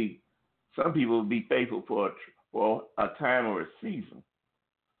 See, some people will be faithful for a time or a season.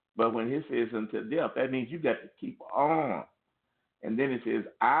 But when it says unto death, that means you got to keep on. And then it says,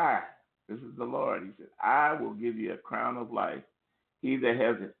 this is the Lord. He said, "I will give you a crown of life. He that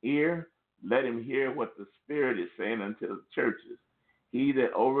has an ear, let him hear what the Spirit is saying unto the churches. He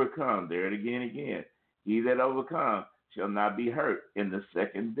that overcomes," there it again, "he that overcomes shall not be hurt in the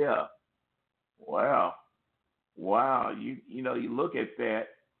second death." Wow. You know, you look at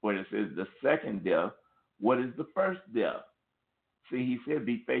that when it says the second death. What is the first death? See, he said,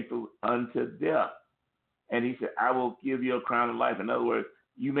 "Be faithful unto death." And he said, "I will give you a crown of life." In other words,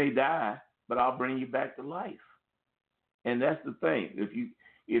 you may die, but I'll bring you back to life. And that's the thing.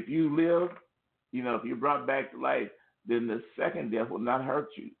 If you live, you know, if you're brought back to life, then the second death will not hurt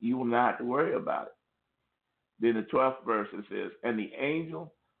you. You will not have to worry about it. Then the 12th verse, it says, "And the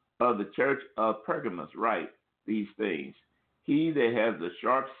angel of the church of Pergamos write these things. He that has the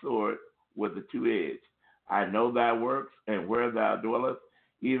sharp sword with the two edges. I know thy works, and where thou dwellest,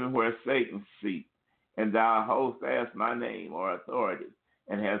 even where Satan seat. And thou hold fast my name or authority,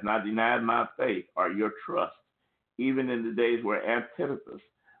 and hast not denied my faith or your trust, even in the days where Antipas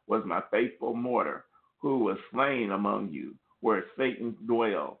was my faithful martyr, who was slain among you, where Satan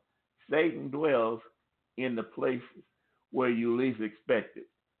dwells." Satan dwells in the places where you least expect it.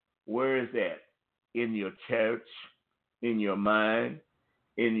 Where is that? In your church, in your mind,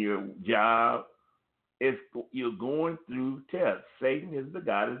 in your job. You're going through tests. Satan is the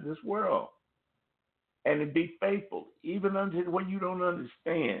god of this world. And be faithful, even unto when you don't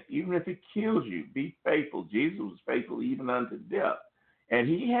understand. Even if it kills you, be faithful. Jesus was faithful even unto death. And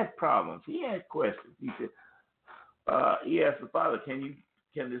he had problems. He had questions. He said, he asked the Father, can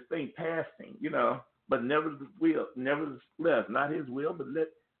this thing pass me? You know, But nevertheless, not his will, but let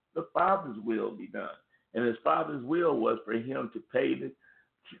the Father's will be done. And his Father's will was for him to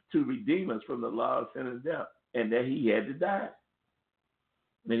to redeem us from the law of sin and death, and that he had to die.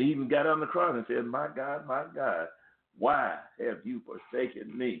 And he even got on the cross and said, my God, why have you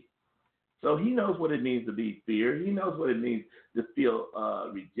forsaken me? So he knows what it means to be feared. He knows what it means to feel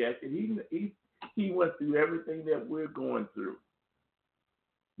rejected. He went through everything that we're going through.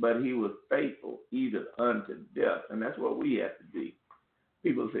 But he was faithful even unto death. And that's what we have to be.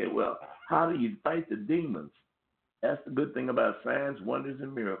 People say, well, how do you fight the demons? That's the good thing about signs, wonders,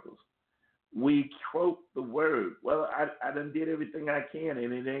 and miracles. We quote the word. Well, I done did everything I can,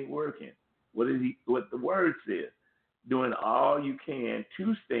 and it ain't working. What the word says? Doing all you can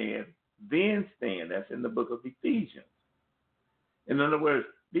to stand, then stand. That's in the book of Ephesians. In other words,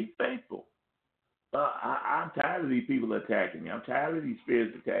 be faithful. I'm tired of these people attacking me. I'm tired of these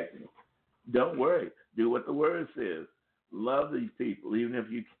spirits attacking me. Don't worry. Do what the word says. Love these people, even if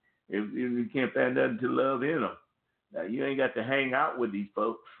you can't find nothing to love in them. Now, you ain't got to hang out with these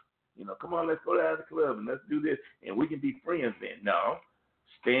folks. Come on, let's go down to the club and let's do this, and we can be friends then. No.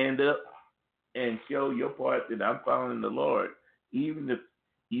 Stand up and show your part that I'm following the Lord. Even if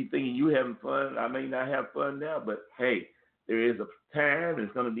you thinking you having fun, I may not have fun now, but hey, there is a time,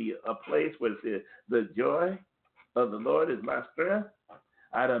 there's going to be a place where it says, the joy of the Lord is my strength.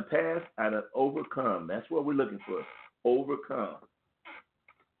 I done passed, I done overcome. That's what we're looking for, overcome.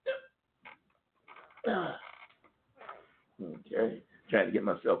 Okay, trying to get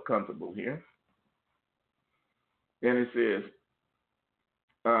myself comfortable here. Then it says,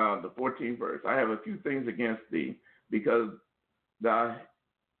 the 14th verse, I have a few things against thee, because thou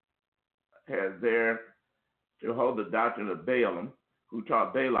hast there to hold the doctrine of Balaam, who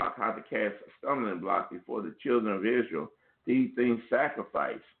taught Balak how to cast a stumbling block before the children of Israel, to eat things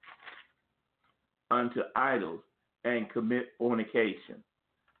sacrificed unto idols and commit fornication.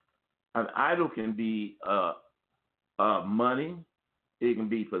 An idol can be money, it can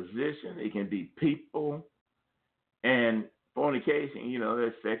be position, it can be people, and fornication,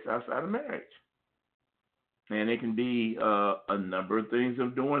 there's sex outside of marriage. And it can be a number of things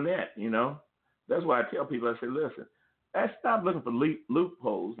of doing that, That's why I tell people, I say, listen, let's stop looking for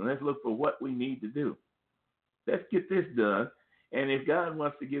loopholes and let's look for what we need to do. Let's get this done. And if God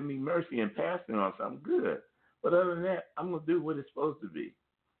wants to give me mercy and pass me on something, good. But other than that, I'm going to do what it's supposed to be.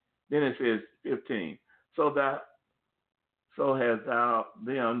 Then it says, 15, so hast thou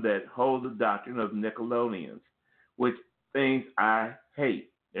them that hold the doctrine of Nicolaitans, which things I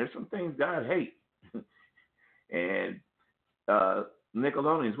hate. There's some things God hates. And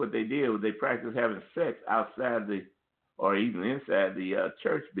Nicolaitans, what they did was they practiced having sex outside or even inside the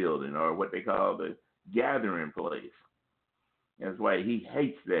church building, or what they call the gathering place. That's why he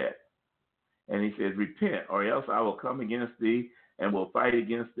hates that. And he says, repent, or else I will come against thee and will fight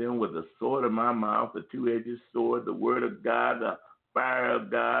against them with the sword of my mouth, the two-edged sword, the word of God, the fire of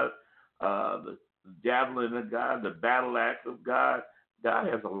God, the javelin of God, the battle axe of God. God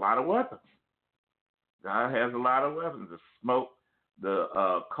has a lot of weapons. God has a lot of weapons, the smoke,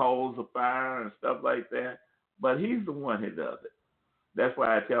 the coals of fire and stuff like that. But he's the one who does it. That's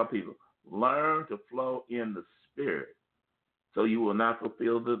why I tell people, learn to flow in the Spirit so you will not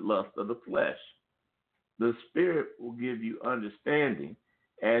fulfill the lust of the flesh. The Spirit will give you understanding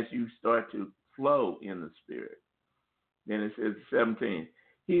as you start to flow in the Spirit. Then it says 17,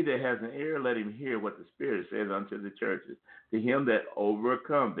 he that has an ear, let him hear what the Spirit says unto the churches. To him that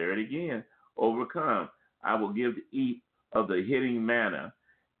overcome, there it again, overcome, I will give to eat of the hidden manna,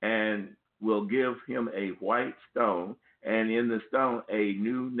 and will give him a white stone, and in the stone a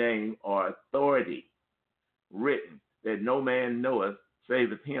new name or authority written, that no man knoweth,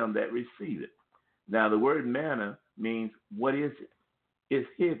 saveth him that receiveth. Now the word manna means, what is it? It's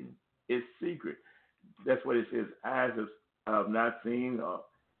hidden. It's secret. That's what it says, eyes have not seen,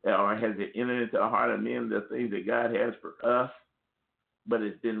 or has it entered into the heart of men, the things that God has for us, but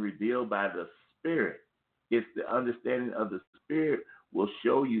it's been revealed by the Spirit. It's the understanding of the Spirit will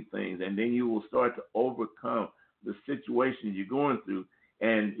show you things, and then you will start to overcome the situations you're going through.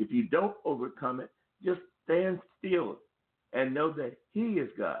 And if you don't overcome it, just stand still and know that he is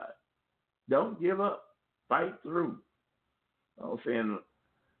God. Don't give up. Fight through. I was saying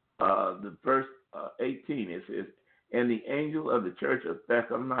the verse 18, it says, and the angel of the church of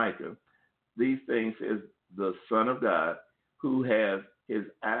Thessalonica, these things says the Son of God, who has his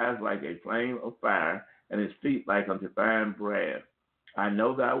eyes like a flame of fire, and his feet like unto fine brass. I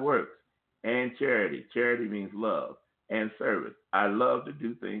know thy works, and charity. Charity means love, and service. I love to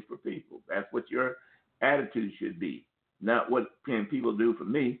do things for people. That's what your attitude should be. Not what can people do for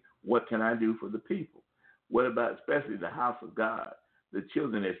me, what can I do for the people? What about especially the house of God, the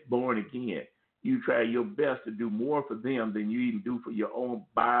children that's born again? You try your best to do more for them than you even do for your own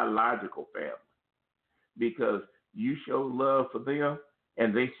biological family. Because you show love for them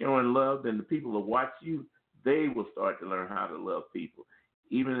and they showing love, then the people that watch you, they will start to learn how to love people.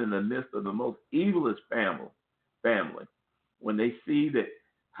 Even in the midst of the most evilest family, when they see that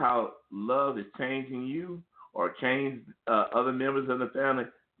how love is changing you or change other members of the family,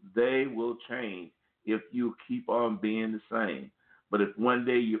 they will change if you keep on being the same. But if one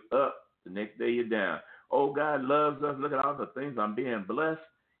day you're up, the next day you're down. Oh, God loves us. Look at all the things I'm being blessed.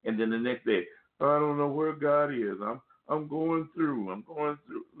 And then the next day, I don't know where God is. I'm going through.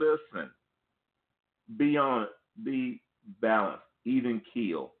 Listen, be on it. Be balanced. Even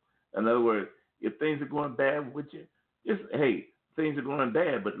keel. In other words, if things are going bad with you, just, hey, things are going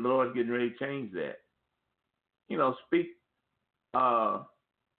bad, but the Lord's getting ready to change that. Speak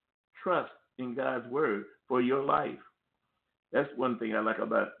trust in God's word for your life. That's one thing I like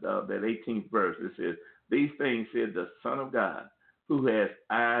about that 18th verse. It says, these things said the Son of God, who has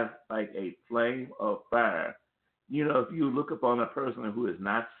eyes like a flame of fire. If you look upon a person who is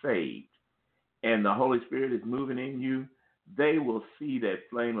not saved and the Holy Spirit is moving in you, they will see that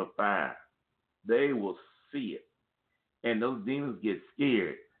flame of fire. They will see it. And those demons get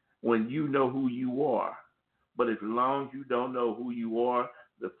scared when you know who you are. But as long as you don't know who you are,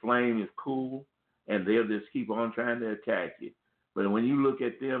 the flame is cool, and they'll just keep on trying to attack you. But when you look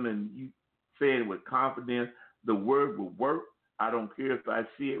at them and you say it with confidence, the word will work. I don't care if I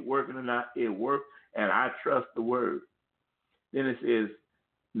see it working or not. It works, and I trust the word. Then it says,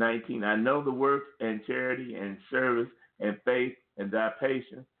 19, I know the works and charity and service and faith and thy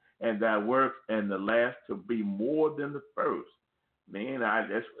patience and thy works and the last to be more than the first. Man, I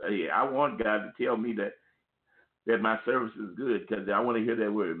want God to tell me that my service is good, because I want to hear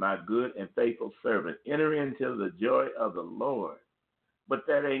that word, my good and faithful servant. Enter into the joy of the Lord. But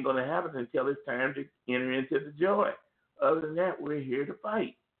that ain't going to happen until it's time to enter into the joy. Other than that, we're here to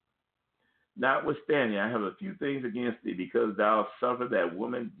fight. Notwithstanding, I have a few things against thee, because thou suffered that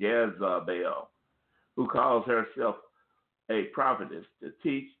woman Jezebel, who calls herself a prophetess, to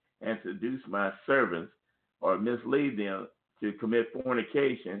teach and seduce my servants, or mislead them to commit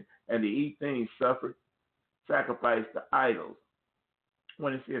fornication and to eat things sacrificed to idols.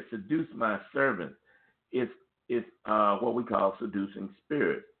 When it says seduce my servants, it's what we call seducing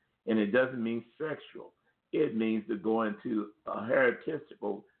spirits, and it doesn't mean sexual. It means to go into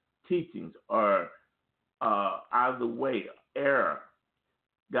heretical teachings or out of the way, error.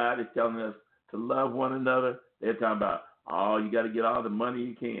 God is telling us to love one another. They're talking about, you got to get all the money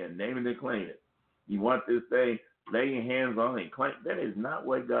you can, name it and claim it. You want this thing, lay your hands on it and claim it. That is not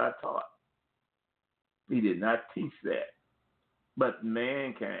what God taught. He did not teach that, but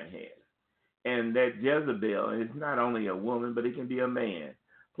mankind has. And that Jezebel is not only a woman, but it can be a man.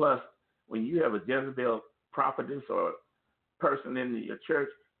 Plus, when you have a Jezebel prophetess or person in your church,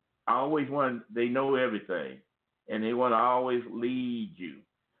 they know everything, and they want to always lead you.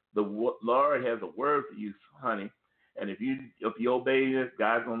 The Lord has a word for you, honey, and if you obey this,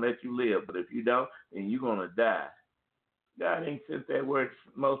 God's going to let you live. But if you don't, then you're going to die. God ain't sent that word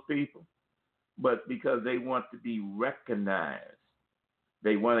to most people, but because they want to be recognized.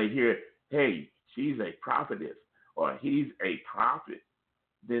 They want to hear, hey, she's a prophetess or he's a prophet.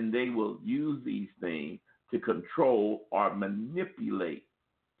 Then they will use these things to control or manipulate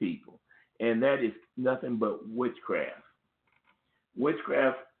people. And that is nothing but witchcraft.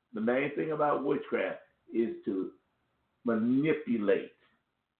 Witchcraft, the main thing about witchcraft is to manipulate,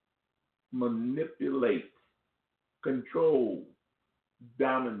 control,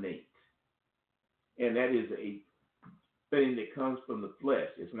 dominate. And that is a thing that comes from the flesh.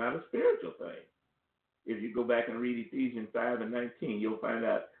 It's not a spiritual thing. If you go back and read Ephesians 5 and 19, you'll find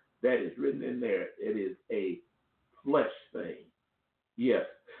out that is written in there. It is a flesh thing. Yes,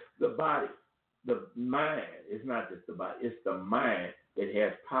 the body, the mind is not just the body. It's the mind that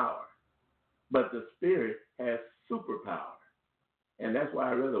has power. But the spirit has superpower. And that's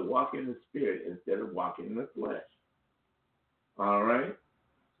why I'd rather walk in the spirit instead of walking in the flesh. All right?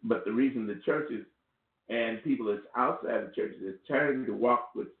 But the reason the churches and people that's outside the churches is turning to walk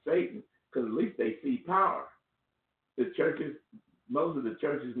with Satan, because at least they see power. The churches, most of the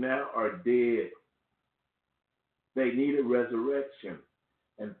churches now are dead. They need a resurrection.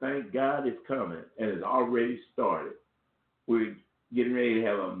 And thank God it's coming, and it's already started. We're getting ready to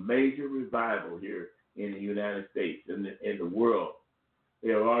have a major revival here in the United States and in the world. They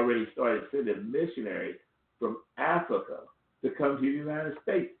have already started sending missionaries from Africa to come to the United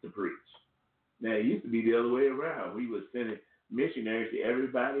States to preach. Now, it used to be the other way around. We were sending missionaries to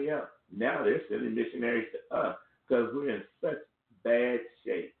everybody else. Now they're sending missionaries to us because we're in such bad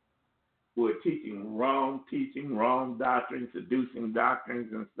shape. We're teaching, wrong doctrines, seducing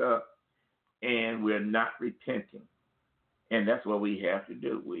doctrines and stuff, and we're not repenting. And that's what we have to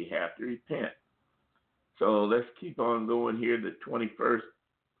do. We have to repent. So let's keep on going here. The 21st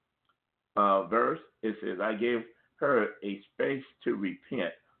verse, it says, I gave her a space to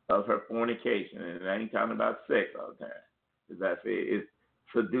repent of her fornication. And I ain't talking about sex all the time. As I say, it's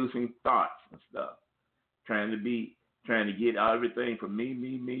seducing thoughts and stuff. Trying to get everything from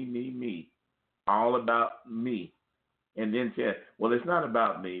me. All about me. And then said, well, it's not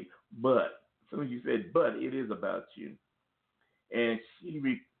about me, but. As soon as you said, but, it is about you. And she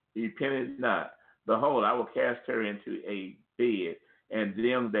repented not. Behold, I will cast her into a bed, and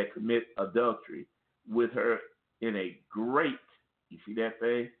them that commit adultery with her in a great, you see that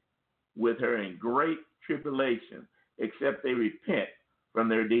thing? With her in great tribulation, except they repent from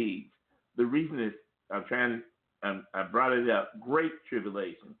their deeds. The reason is, I brought it up, great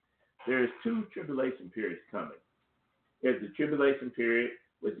tribulation. There's 2 tribulation periods coming. There's the tribulation period,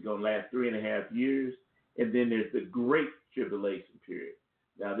 which is going to last 3.5 years, and then there's the great tribulation period.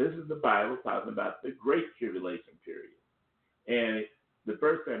 Now, this is the Bible talking about the great tribulation period. And the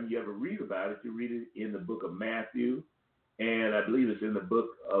first time you ever read about it, you read it in the book of Matthew, and I believe it's in the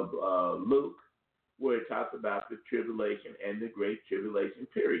book of Luke, where it talks about the tribulation and the great tribulation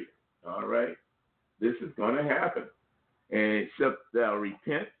period. All right? This is going to happen. And except they'll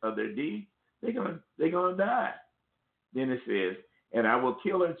repent of their deeds, they're gonna die. Then it says, and I will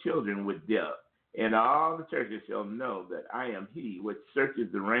kill her children with death, and all the churches shall know that I am he which searches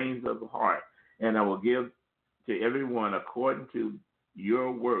the reins of the heart, and I will give to everyone according to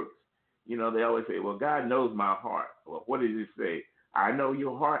your works. You know, they always say, well, God knows my heart. Well, what does it say? I know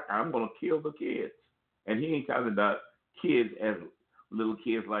your heart. I'm going to kill the kids. And he ain't talking about kids as little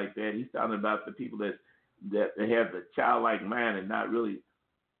kids like that. He's talking about the people that have the childlike mind and not really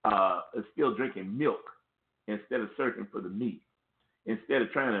still drinking milk instead of searching for the meat. Instead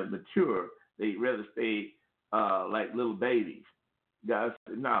of trying to mature, they'd rather stay like little babies. God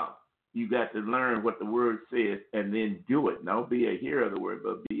said, no, you got to learn what the word says and then do it. Don't be a hearer of the word,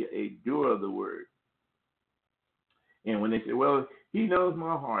 but be a doer of the word. And when they say, well, he knows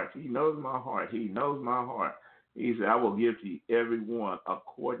my heart, he knows my heart, he knows my heart. He said, I will give to everyone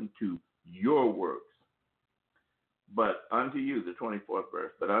according to your works. But unto you, the 24th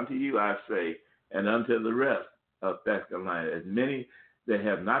verse, but unto you I say, and unto the rest of Thessalonica, as many that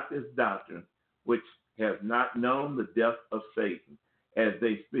have not this doctrine, which have not known the depth of Satan, as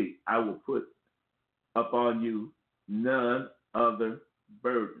they speak, I will put upon you none other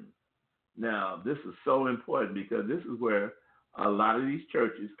burden. Now, this is so important because this is where a lot of these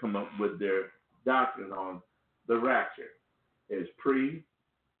churches come up with their doctrine on the rapture. It's pre,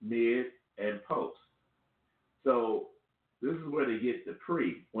 mid, and post. So this is where they get the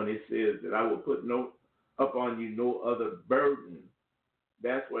pre, when it says that I will put upon you no other burden.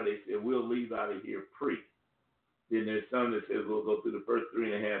 That's why they say we'll leave out of here pre. Then there's some that says we'll go through the first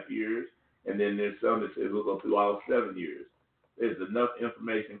 3.5 years, and then there's some that says we'll go through all 7 years. There's enough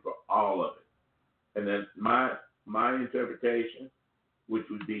information for all of it. And then my interpretation, which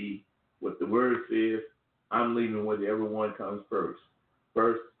would be what the word says, I'm leaving whichever one comes first,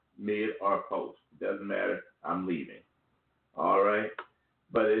 mid, or post. It doesn't matter. I'm leaving. All right?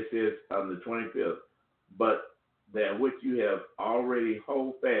 But it says on the 25th, but that which you have already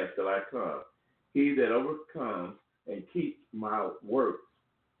hold fast till I come. He that overcomes and keeps my works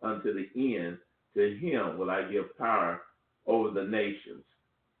unto the end, to him will I give power over the nations.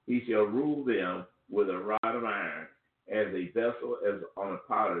 He shall rule them with a rod of iron, as a vessel as on a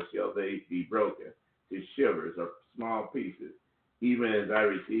potter shall they be broken to shivers or small pieces, even as I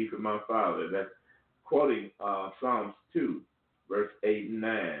received from my Father. That's quoting Psalms 2, verse 8 and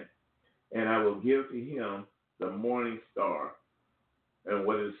 9. And I will give to him the morning star. And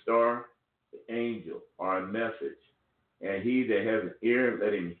what is a star? The angel, or a message. And he that has an ear,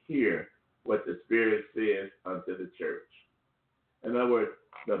 let him hear what the Spirit says unto the church. In other words,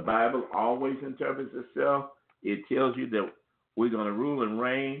 the Bible always interprets itself. It tells you that we're going to rule and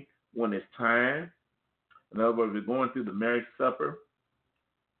reign when it's time. In other words, we're going through the marriage supper.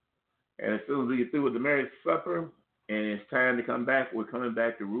 And as soon as we get through with the marriage supper, and it's time to come back, we're coming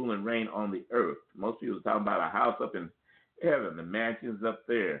back to rule and reign on the earth. Most people are talking about a house up in heaven, the mansions up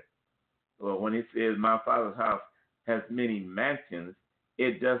there. Well, when it says my Father's house has many mansions,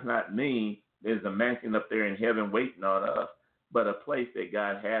 it does not mean there's a mansion up there in heaven waiting on us, but a place that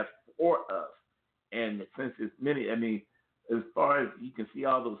God has for us. And since it's many, as far as you can see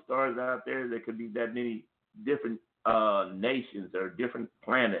all those stars out there, there could be that many different nations or different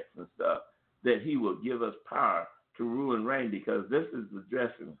planets and stuff, that he will give us power to rule and reign, because this is the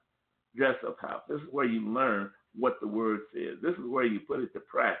dress-up house. This is where you learn what the word says. This is where you put it to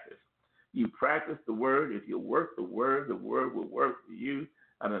practice. You practice the word. If you work the word will work for you.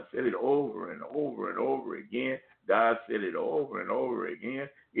 And I said it over and over and over again. God said it over and over again.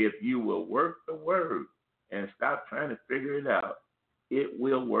 If you will work the word and stop trying to figure it out, it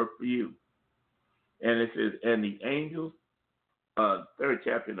will work for you. And it says, and the angels, third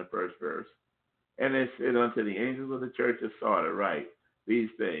chapter in the first verse, and it said unto the angels of the church of Sardis, write these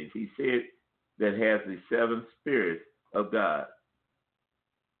things. He said that has the seven spirits of God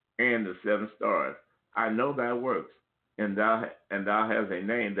and the seven stars. I know thy works, and thou hast a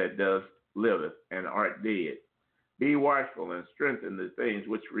name that does liveth and art dead. Be watchful and strengthen the things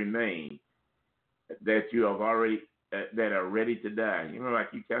which remain, that you have already that are ready to die. You know, like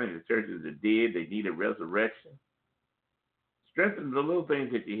you telling the churches are dead, they need a resurrection. Strengthen the little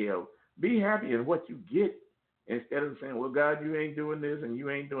things that you have. Be happy in what you get, instead of saying, well, God, you ain't doing this and you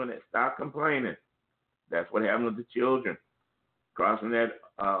ain't doing that. Stop complaining. That's what happened with the children crossing that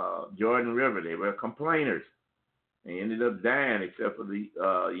Jordan River. They were complainers. They ended up dying, except for the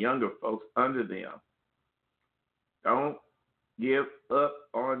younger folks under them. Don't give up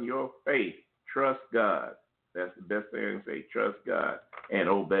on your faith. Trust God. That's the best thing I can say. Trust God and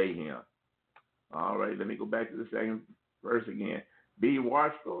obey him. All right, let me go back to the second verse again. Be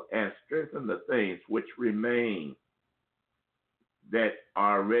watchful and strengthen the things which remain, that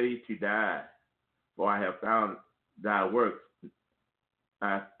are ready to die. For I have found thy works.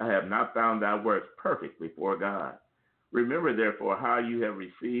 I have not found thy works perfect before God. Remember, therefore, how you have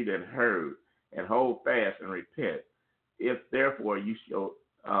received and heard, and hold fast and repent. If therefore you shall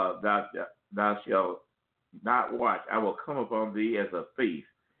thou shalt not watch, I will come upon thee as a thief,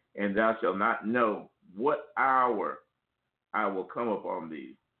 and thou shalt not know what hour I will come upon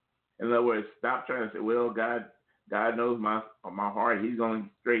thee. In other words, stop trying to say, well, God knows my heart. He's going to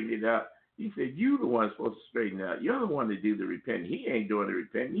straighten it out. He said, you the one supposed to straighten it out. You're the one to do the repenting. He ain't doing the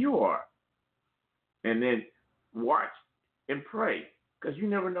repenting. You are. And then watch and pray, because you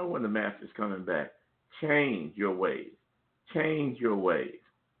never know when the master's coming back. Change your ways. Change your ways.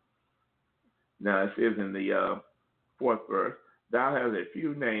 Now, it says in the fourth verse, thou hast a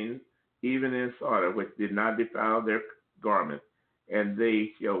few names, even in Sardis, which did not defile their garments, and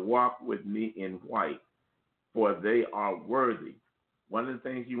they shall walk with me in white, for they are worthy. One of the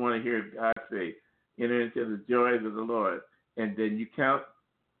things you want to hear God say, enter into the joys of the Lord, and then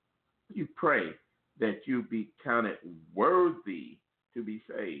you pray that you be counted worthy to be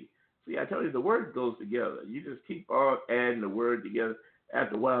saved. See, I told you the word goes together. You just keep on adding the word together.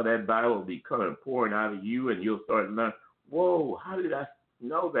 After a while, that Bible will be coming pouring out of you, and you'll start to learn, whoa, how did I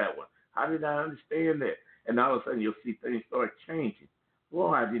know that one? How did I understand that? And all of a sudden, you'll see things start changing.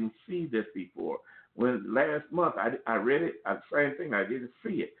 Whoa, I didn't see this before. When last month I read it, same thing, I didn't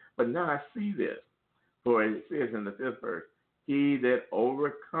see it. But now I see this. For it says in the fifth verse, he that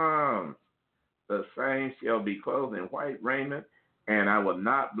overcomes, the same shall be clothed in white raiment, and I will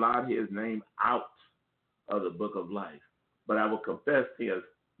not blot his name out of the book of life, but I will confess his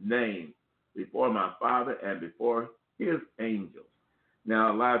name before my Father and before his angels.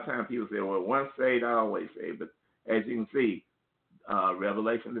 Now, a lot of times people say, well, once saved, always saved. But as you can see,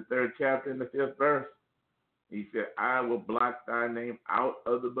 Revelation, the third chapter, in the fifth verse, he said, I will blot thy name out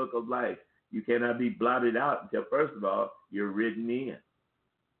of the book of life. You cannot be blotted out until, first of all, you're written in.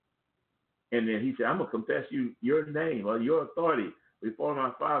 And then he said, I'm going to confess your name or your authority before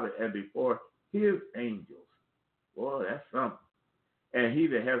my Father and before his angels. Boy, that's something. And he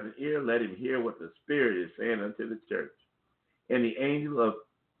that has an ear, let him hear what the Spirit is saying unto the church. And the angel of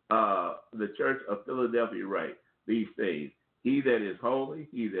the church of Philadelphia write these things. He that is holy,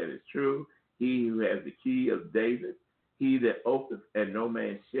 he that is true, he who has the key of David, he that openeth and no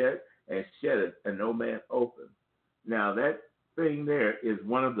man shut, and shutteth and no man opens. Now that thing there is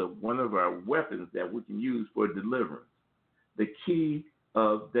one of our weapons that we can use for deliverance. The key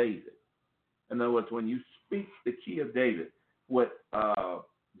of David. In other words, when you speak the key of David, what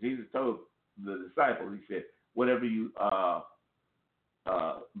Jesus told the disciples, he said, whatever you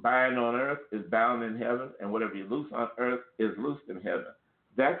bind on earth is bound in heaven, and whatever you loose on earth is loosed in heaven.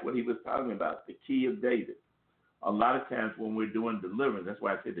 That's what he was talking about, the key of David. A lot of times when we're doing deliverance, that's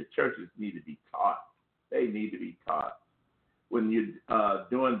why I said the churches need to be taught. They need to be taught. When you're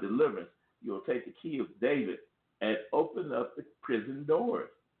doing deliverance, you'll take the key of David and open up the prison doors.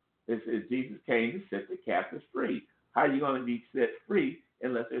 It says Jesus came to set the captives free. How are you going to be set free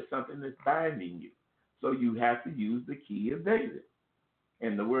unless there's something that's binding you? So you have to use the key of David.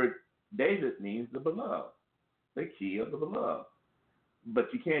 And the word David means the beloved, the key of the beloved.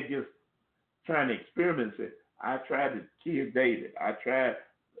 But you can't just try and experiment and say, I tried the key of David. I tried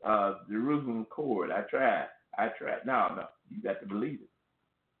Jerusalem chord. I tried. No, you got to believe it.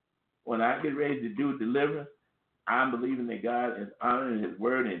 When I get ready to do deliverance, I'm believing that God is honoring his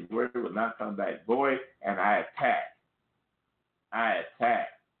word, and his word will not come back void, and I attack. That's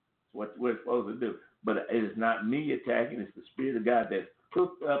what we're supposed to do. But it is not me attacking, it's the Spirit of God that's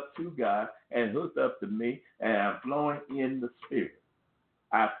hooked up to God and hooked up to me, and I'm flowing in the Spirit.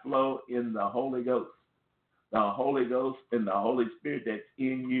 I flow in the Holy Ghost. The Holy Ghost and the Holy Spirit that's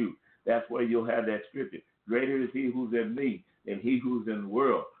in you. That's where you'll have that scripture. Greater is he who's in me than he who's in the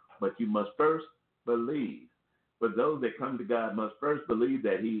world. But you must first believe. But those that come to God must first believe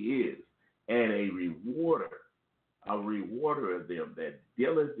that he is, and a rewarder of them that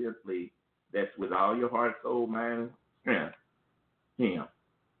diligently, that's with all your heart, soul, mind, and strength, him.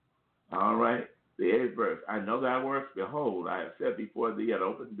 All right? The 8th verse. I know thy works. Behold, I have set before thee an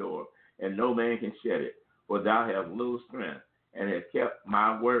open door, and no man can shut it. For thou hast little strength, and hast kept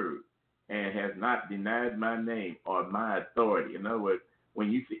my word, and hast not denied my name or my authority. In other words,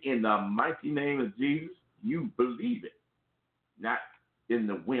 when you say in the mighty name of Jesus, you believe it, not in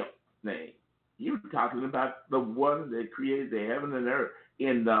the wimp name. You're talking about the one that created the heaven and earth.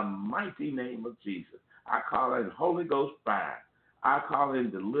 In the mighty name of Jesus, I call in Holy Ghost fire. I call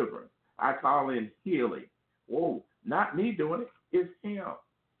in deliverance. I call in healing. Whoa, not me doing it. It's him.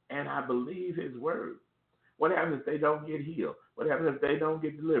 And I believe his word. What happens if they don't get healed? What happens if they don't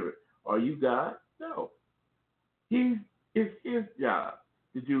get delivered? Are you God? No. It's his job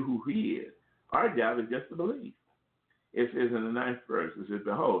to do who he is. Our job is just to believe. It says in the 9th verse, it says,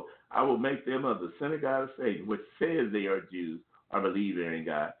 behold, I will make them of the synagogue of Satan, which says they are Jews, or believe in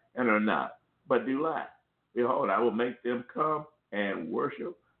God, and are not, but do lie. Behold, I will make them come and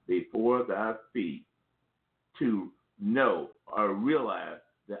worship before thy feet, to know or realize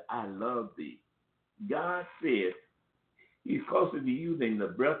that I love thee. God says he's closer to you than the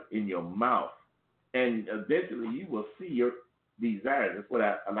breath in your mouth. And eventually you will see your desires. That's what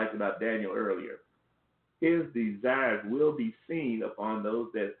I liked about Daniel earlier. His desires will be seen upon those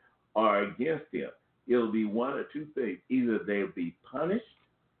that are against him. It'll be one or two things. Either they'll be punished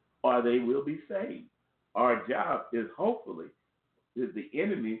or they will be saved. Our job is hopefully that the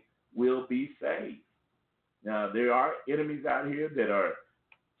enemy will be saved. Now, there are enemies out here that are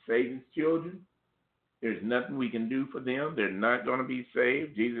Satan's children. There's nothing we can do for them. They're not going to be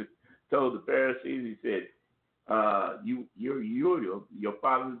saved. Jesus told the Pharisees, he said, your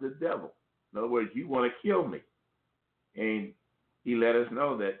father's the devil. In other words, you want to kill me. And he let us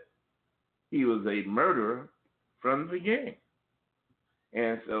know that he was a murderer from the beginning.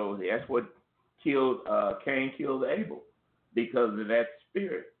 And so that's what Cain killed Abel, because of that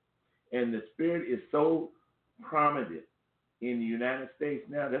spirit. And the spirit is so prominent in the United States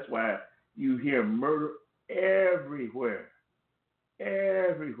now. That's why you hear murder everywhere.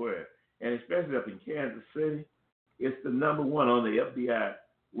 And especially up in Kansas City, it's the number one on the FBI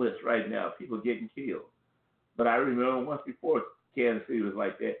list right now, people getting killed. But I remember once before, Kansas City was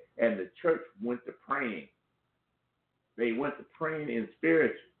like that, and the church went to praying. They went to praying in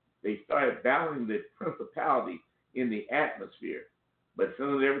spiritual. They started battling the principality in the atmosphere. But as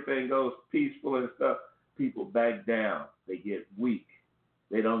soon as everything goes peaceful and stuff, people back down. They get weak.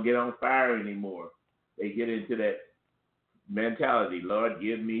 They don't get on fire anymore. They get into that mentality, Lord,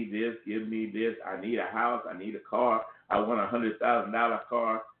 give me this. I need a house. I need a car. I want a $100,000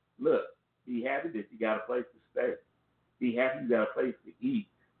 car. Look, be happy that you got a place to stay. Be happy you got a place to eat.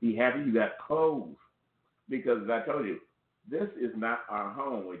 Be happy you got clothes. Because as I told you, this is not our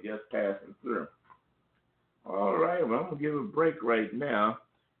home. We're just passing through. All right, well, I'm going to give a break right now.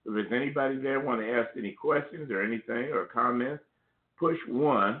 If there's anybody there want to ask any questions or anything or comments, push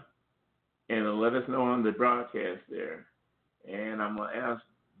 1 and it'll let us know on the broadcast there. And I'm going to ask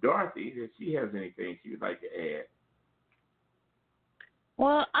Dorothy if she has anything she would like to add.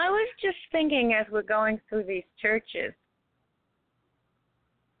 Well, I was just thinking as we're going through these churches,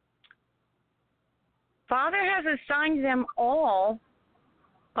 Father has assigned them all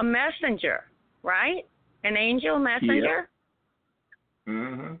a messenger, right? An angel messenger. Yeah.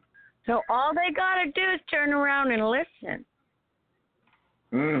 Mm-hmm. So all they got to do is turn around and listen.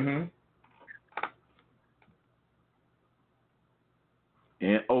 Mm-hmm.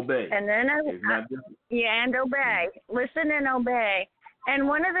 And obey. And then and obey. Listen and obey. And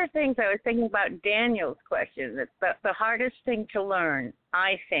one of the things I was thinking about Daniel's question, that's the hardest thing to learn,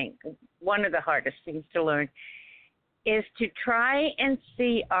 I think, one of the hardest things to learn, is to try and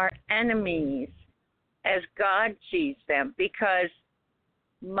see our enemies as God sees them, because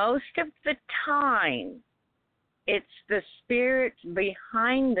most of the time it's the spirits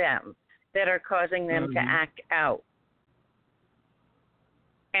behind them that are causing them to act out.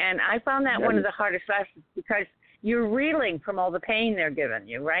 And I found that one of the hardest lessons, because you're reeling from all the pain they're giving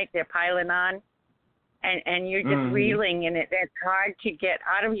you, right? They're piling on, and you're just reeling, and it's hard to get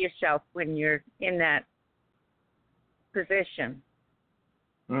out of yourself when you're in that position.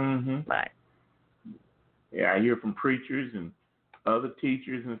 But yeah, I hear from preachers and other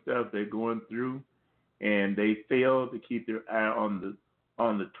teachers and stuff, they're going through, and they fail to keep their eye on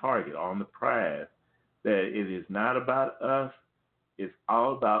the target, on the prize, that it is not about us, it's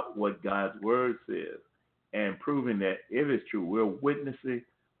all about what God's word says, and proving that it is true. We're witnessing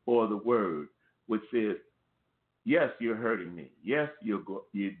for the word, which says, yes, you're hurting me. Yes, you're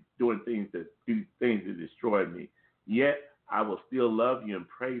doing things that destroy me. Yet I will still love you and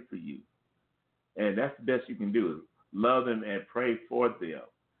pray for you. And that's the best you can do, is love them and pray for them.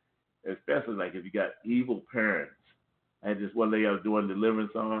 Especially like if you got evil parents. I had this one lady I was doing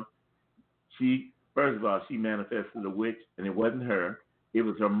deliverance on. First of all, she manifested a witch, and it wasn't her. It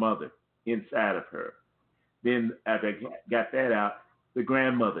was her mother inside of her. Then after I got that out, the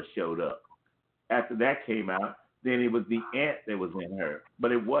grandmother showed up. After that came out, then it was the aunt that was in her.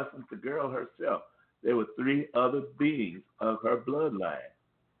 But it wasn't the girl herself. There were 3 other beings of her bloodline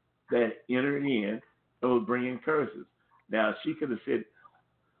that entered in and was bringing curses. Now, she could have said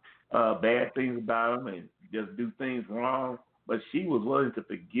bad things about them and just do things wrong, but she was willing to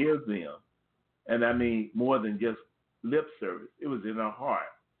forgive them. And I mean, more than just lip service. It was in her heart.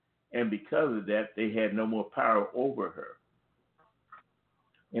 And because of that, they had no more power over her.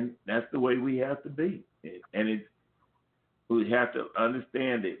 And that's the way we have to be. And we have to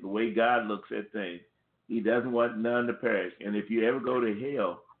understand it, the way God looks at things. He doesn't want none to perish. And if you ever go to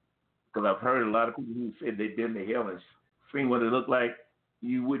hell, because I've heard a lot of people who said they've been to hell and seen what it looked like,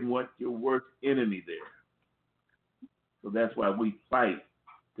 you wouldn't want your worst enemy there. So that's why we fight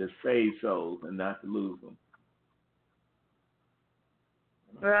to save souls and not to lose them.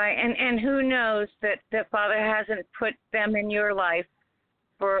 right, and who knows that the Father hasn't put them in your life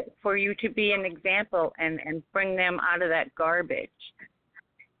for you to be an example and bring them out of that garbage.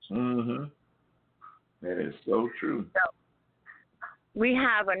 That is so true. So we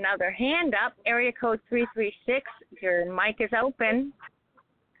have another hand up, area code 336. Your mic is open.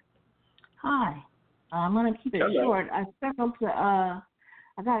 Hi. I'm going to keep it short. I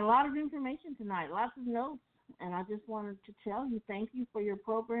got a lot of information tonight, lots of notes, and I just wanted to tell you thank you for your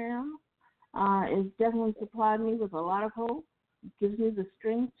program. It's definitely supplied me with a lot of hope. It gives me the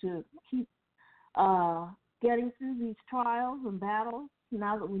strength to keep getting through these trials and battles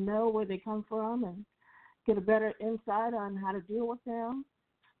now that we know where they come from and get a better insight on how to deal with them.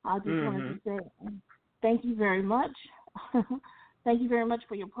 I just wanted to say thank you very much. Thank you very much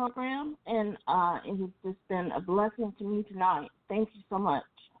for your program, and it has just been a blessing to me tonight. Thank you so much.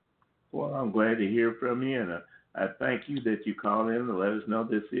 Well, I'm glad to hear from you, and I thank you that you called in and let us know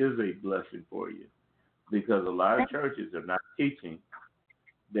this is a blessing for you, because a lot of churches are not teaching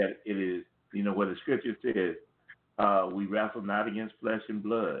that it is, what the scripture says, we wrestle not against flesh and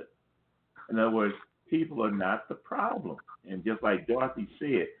blood. In other words, people are not the problem. And just like Dorothy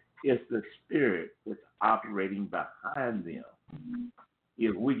said, it's the spirit that's operating behind them.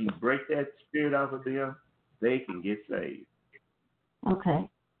 If we can break that spirit off of them, they can get saved. Okay.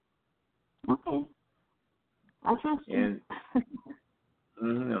 I trust you.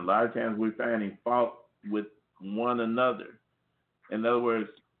 And a lot of times we're finding fault with one another. In other words,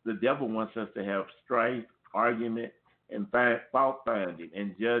 the devil wants us to have strife, argument, and fault finding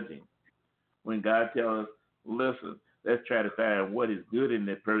and judging. When God tells us, listen, let's try to find what is good in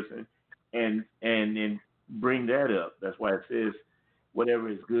that person and then bring that up. That's why it says, whatever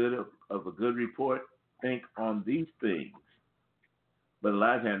is good of a good report, think on these things. But a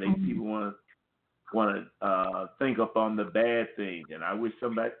lot of times these people want to think up on the bad things, and I wish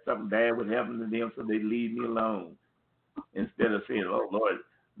something bad would happen to them so they leave me alone. Instead of saying, oh Lord,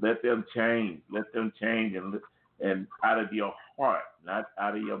 let them change, and out of your heart, not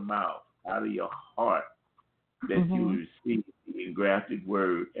out of your mouth, out of your heart, that you receive the engrafted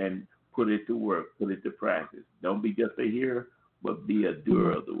word and put it to work, put it to practice. Don't be just a hearer, but be a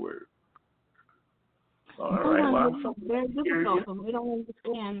doer of the word. All right. Well, it's very difficult, and we don't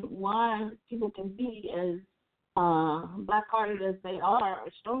understand why people can be as black-hearted as they are,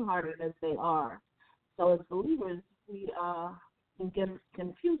 or strong-hearted as they are. So as believers, we can get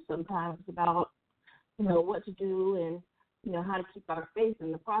confused sometimes about, what to do and, how to keep our faith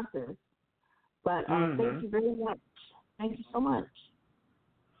in the process. But thank you very much. Thank you so much.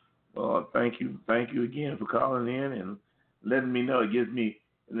 Well, thank you again for calling in and letting me know. It gives me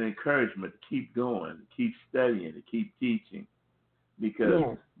an encouragement to keep going, to keep studying, to keep teaching, because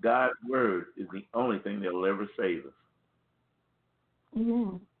Yes. God's word is the only thing that will ever save us.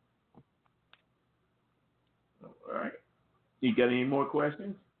 Amen. All right. You got any more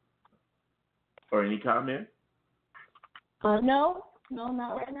questions or any comments? No,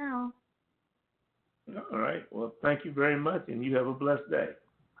 not right now. All right. Well, thank you very much, and you have a blessed day.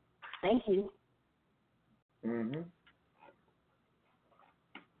 Thank you. Mm-hmm.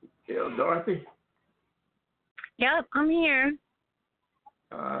 Yeah, Dorothy. Yep, I'm here.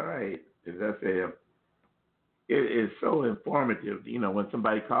 All right. As I said, it is so informative. When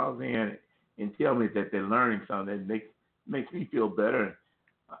somebody calls in and tell me that they're learning something, it makes me feel better.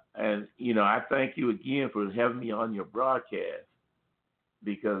 And I thank you again for having me on your broadcast,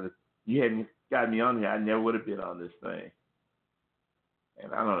 because if you hadn't got me on here, I never would have been on this thing.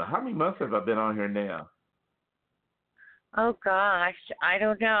 And I don't know, how many months have I been on here now? Oh gosh, I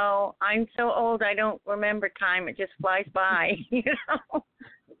don't know. I'm so old I don't remember time. It just flies by,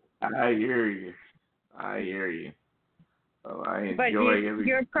 I hear you. Well, I enjoy every.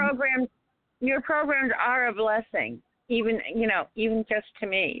 Your programs are a blessing, even just to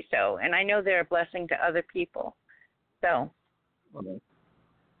me. So, and I know they're a blessing to other people. So. Well,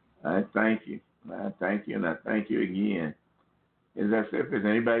 I thank you. And I thank you again. As I said, if there's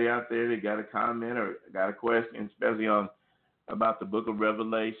anybody out there that got a comment or got a question, especially about the book of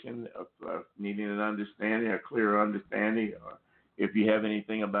Revelation, or needing an understanding, a clearer understanding, or if you have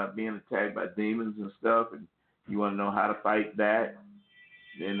anything about being attacked by demons and stuff, and you want to know how to fight that,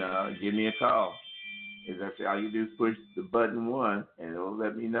 then give me a call. As I say, all you do is push the button 1, and it'll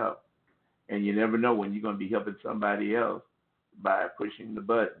let me know. And you never know when you're going to be helping somebody else by pushing the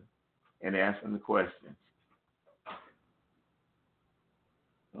button and asking the questions.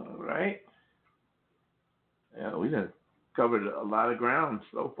 All right. Yeah, we done covered a lot of ground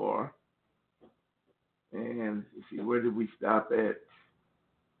so far. And let's see, where did we stop at?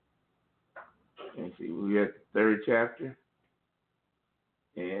 And see, we're at the 3rd chapter.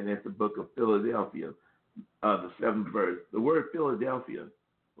 And at the book of Philadelphia, the 7th verse. The word Philadelphia,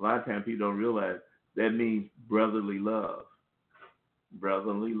 a lot of times people don't realize that means brotherly love.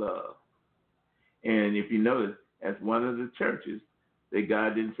 Brotherly love. And if you notice, that's one of the churches that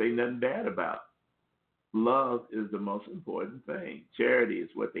God didn't say nothing bad about. Love is the most important thing. Charity is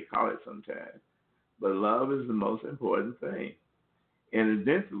what they call it sometimes. But love is the most important thing. And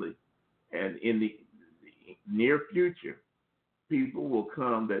eventually, and in the near future, people will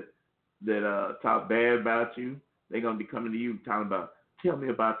come that talk bad about you. They're going to be coming to you talking about, tell me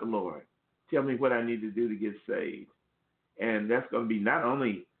about the Lord. Tell me what I need to do to get saved. And that's going to be not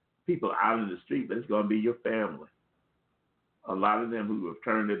only people out in the street, but it's going to be your family. A lot of them who have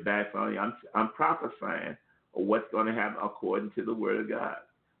turned their backs on you. I'm prophesying of what's going to happen according to the Word of God.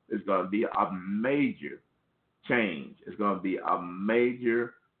 There's going to be a major change. It's going to be a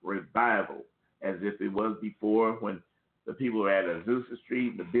major revival, as if it was before when the people were at Azusa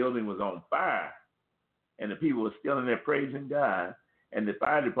Street, the building was on fire, and the people were still in there praising God, and the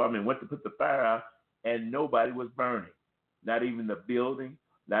fire department went to put the fire out, and nobody was burning. Not even the building,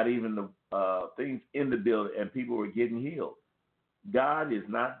 not even the things in the building, and people were getting healed. God is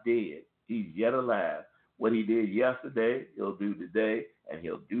not dead. He's yet alive. What he did yesterday, he'll do today, and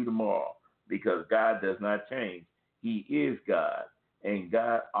he'll do tomorrow, because God does not change. He is God, and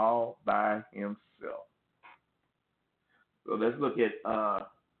God all by himself. So let's look at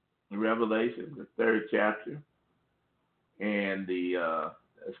Revelation, the 3rd chapter, and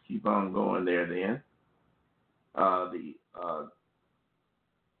let's keep on going there then.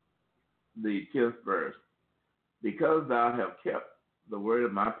 The 10th verse. Because thou hast kept the word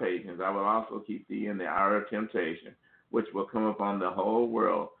of my patience, I will also keep thee in the hour of temptation, which will come upon the whole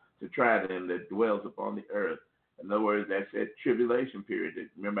world to try them that dwells upon the earth. In other words, that's that tribulation period.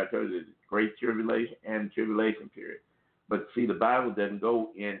 Remember I told you there's great tribulation and tribulation period. But see, the Bible doesn't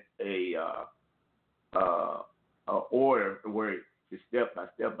go in a order where it's step by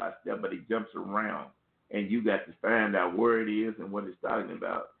step by step, but it jumps around. And you got to find out where it is and what it's talking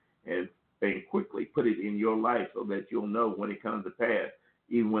about. And quickly put it in your life so that you'll know when it comes to pass.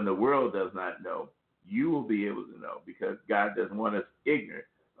 Even when the world does not know, you will be able to know, because God doesn't want us ignorant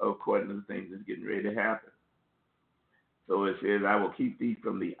according to the things that's getting ready to happen. So it says, I will keep thee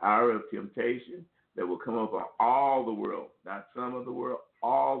from the hour of temptation that will come upon all the world, not some of the world,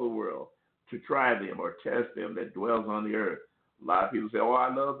 all the world, to try them or test them that dwells on the earth. A lot of people say, oh,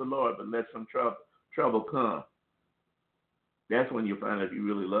 I love the Lord, but let some trouble come. That's when you find out if you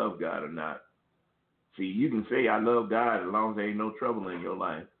really love God or not. See, you can say I love God as long as there ain't no trouble in your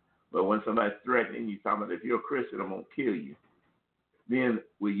life. But when somebody's threatening you, talking about if you're a Christian, I'm going to kill you, then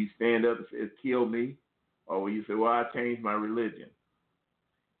will you stand up and say, kill me? Or will you say, well, I changed my religion?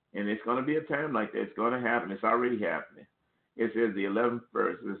 And it's going to be a time like that. It's going to happen. It's already happening. It says the 11th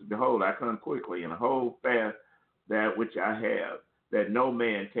verse is, behold, I come quickly and hold fast that which I have, that no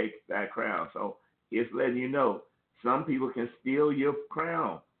man takes thy crown. So it's letting you know some people can steal your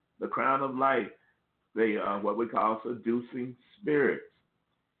crown, the crown of life. They are what we call seducing spirits.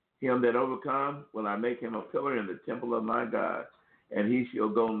 Him that overcomes, will I make him a pillar in the temple of my God, and he shall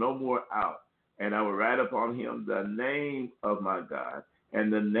go no more out. And I will write upon him the name of my God,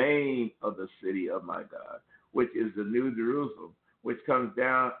 and the name of the city of my God, which is the new Jerusalem, which comes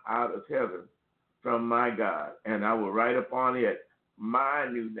down out of heaven from my God. And I will write upon it my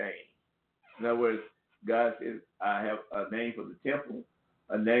new name. In other words, God says, I have a name for the temple,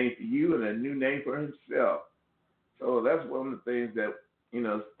 a name for you, and a new name for himself. So that's one of the things that,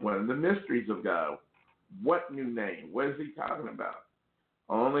 one of the mysteries of God. What new name? What is he talking about?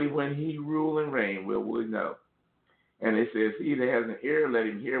 Only when he rule and reign will we know. And it says, he that has an ear, let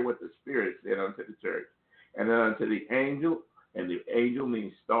him hear what the Spirit said unto the church. And then unto the angel, and the angel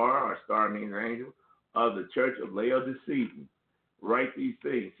means star, or star means angel, of the church of Laodicea. Write these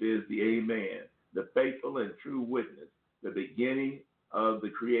things, says the Amen, the faithful and true witness, the beginning of the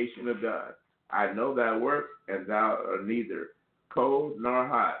creation of God. I know thy works, and thou art neither cold nor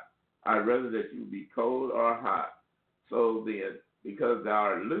hot. I'd rather that you be cold or hot. So then, because thou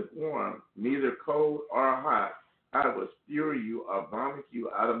art lukewarm, neither cold or hot, I will spew you or vomit you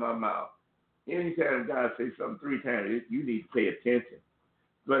out of my mouth. Anytime God says something 3 times, you need to pay attention.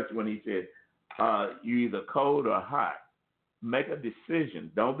 Especially when he says, you either cold or hot. Make a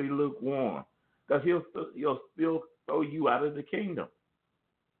decision. Don't be lukewarm. Because he'll still throw you out of the kingdom.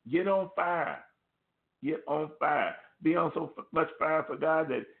 Get on fire. Get on fire. Be on so much fire for God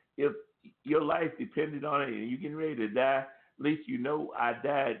that if your life depended on it and you're getting ready to die, at least you know I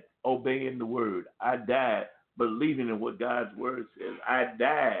died obeying the word. I died believing in what God's word says. I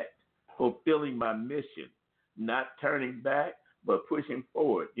died fulfilling my mission, not turning back, but pushing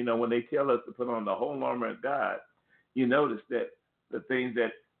forward. When they tell us to put on the whole armor of God, you notice that the things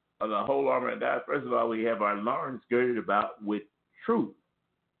that are the whole armor of God, first of all, we have our loins girded about with truth.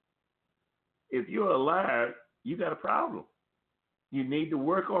 If you're a liar, you got a problem. You need to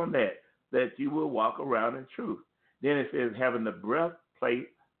work on that you will walk around in truth. Then it says having the breastplate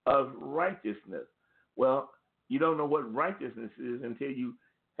of righteousness. Well, you don't know what righteousness is until you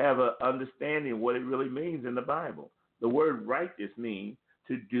have an understanding of what it really means in the Bible. The word righteous means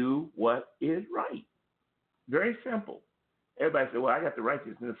to do what is right. Very simple. Everybody says, well, I got the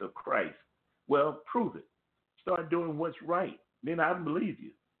righteousness of Christ. Well, prove it. Start doing what's right. Then I believe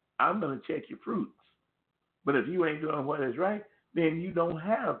you. I'm going to check your fruits. But if you ain't doing what is right, then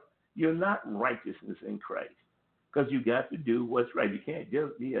you're not righteousness in Christ. Because you got to do what's right. You can't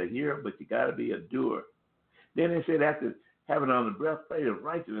just be a hearer, but you got to be a doer. Then it said after having on the breastplate of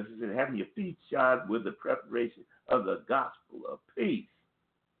righteousness, it said having your feet shod with the preparation of the gospel of peace.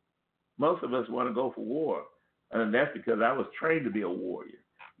 Most of us want to go for war, and that's because I was trained to be a warrior.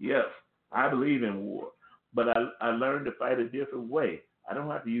 Yes, I believe in war, but I learned to fight a different way. I don't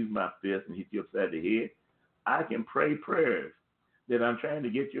have to use my fist and hit you upside the head. I can pray prayers that I'm trying to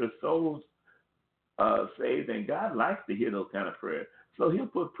get your souls saved, and God likes to hear those kind of prayers. So he'll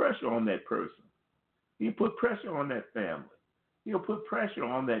put pressure on that person. He'll put pressure on that family. He'll put pressure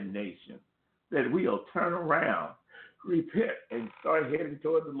on that nation that we'll turn around, repent, and start heading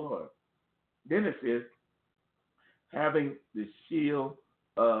toward the Lord. Then it says, having the shield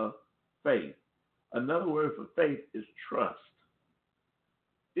of faith. Another word for faith is trust.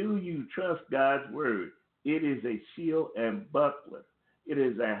 Do you trust God's word? It is a shield and buckler. It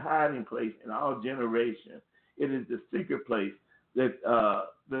is a hiding place in all generations. It is the secret place that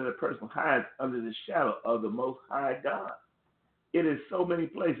a person hides under the shadow of the Most High God. It is so many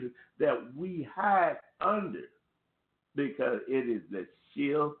places that we hide under because it is the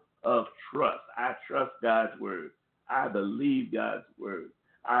shield of trust. I trust God's word. I believe God's word.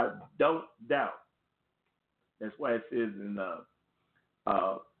 I don't doubt. That's why it says in the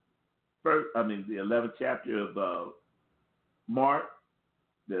 11th chapter of Mark,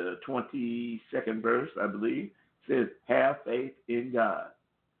 the 22nd verse, I believe, says, have faith in God.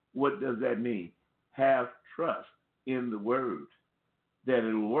 What does that mean? Have trust in the word, that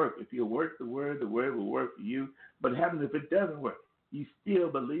it will work. If you work the word will work for you. But happens if it doesn't work, you still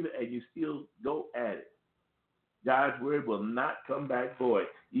believe it and you still go at it. God's word will not come back void.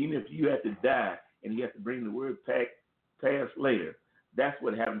 Even if you have to die and you have to bring the word past later. That's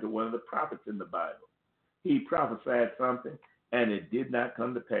what happened to one of the prophets in the Bible. He prophesied something, and it did not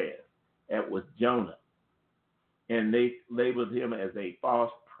come to pass. That was Jonah. And they labeled him as a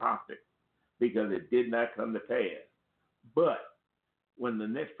false prophet because it did not come to pass. But when the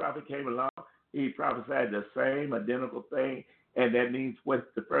next prophet came along, he prophesied the same identical thing, and that means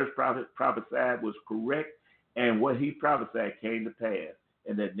what the first prophet prophesied was correct, and what he prophesied came to pass,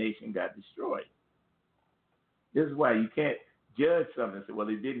 and that nation got destroyed. This is why you can't judge something and say, well,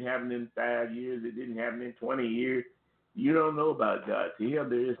 it didn't happen in 5 years, it didn't happen in 20 years. You don't know about God. To him,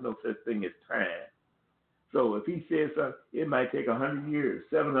 there is no such thing as time. So if he says something, it might take 100 years,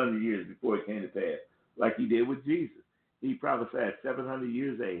 700 years before it came to pass, like he did with Jesus. He prophesied 700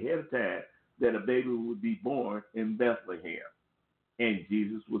 years ahead of time that a baby would be born in Bethlehem, and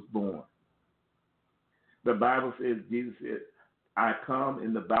Jesus was born. The Bible says, Jesus said, I come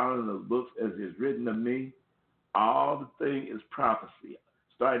in the volume of the books as is written of me. All the thing is prophecy,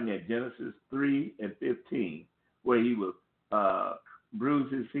 starting at Genesis 3 and 15, where he will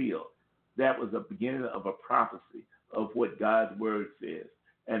bruise his heel. That was the beginning of a prophecy of what God's word says,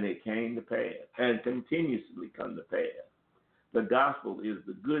 and it came to pass and continuously come to pass. The gospel is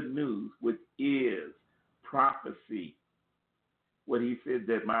the good news, which is prophecy. What he said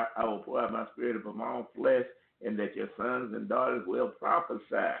that I will pour out my spirit upon all flesh, and that your sons and daughters will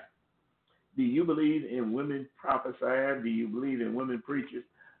prophesy. Do you believe in women prophesying? Do you believe in women preachers?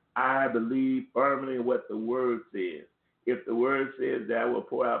 I believe firmly in what the word says. If the word says that I will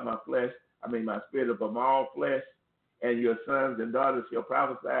pour out my spirit upon all flesh, and your sons and daughters shall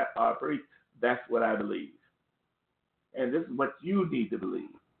prophesy or preach, that's what I believe. And this is what you need to believe.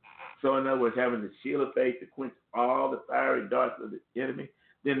 So in other words, having the shield of faith to quench all the fiery darts of the enemy.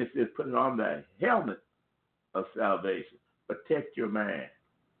 Then it says putting on the helmet of salvation. Protect your mind.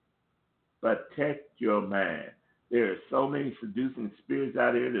 Protect your mind. There are so many seducing spirits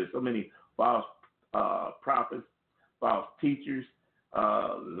out there. There's so many false prophets, false teachers,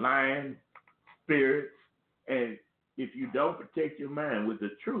 lying spirits. And if you don't protect your mind with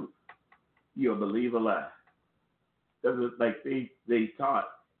the truth, you'll believe a lie. Because it's like they taught,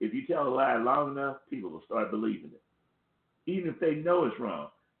 if you tell a lie long enough, people will start believing it. Even if they know it's wrong,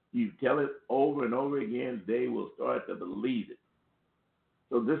 you tell it over and over again, they will start to believe it.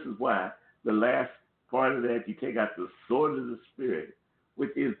 So this is why the last part of that, you take out the sword of the Spirit,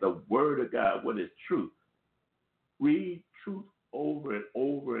 which is the word of God, what is truth. Read truth over and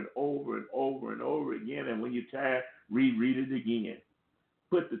over and over and over and over again, and when you're tired, reread it again.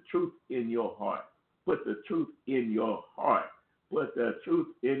 Put the truth in your heart. Put the truth in your heart. Put the truth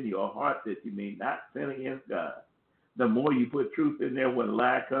in your heart that you may not sin against God. The more you put truth in there, when a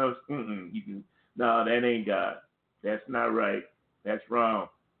lie comes, no, that ain't God. That's not right. That's wrong.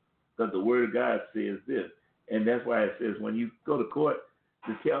 Because the word of God says this. And that's why it says when you go to court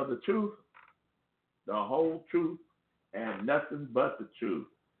to tell the truth, the whole truth, and nothing but the truth.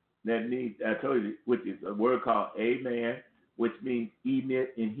 That means, I told you, which is a word called amen, which means emet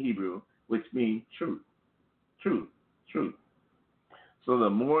in Hebrew, which means truth. Truth. Truth. So the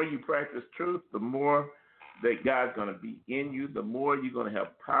more you practice truth, the more that God's going to be in you, the more you're going to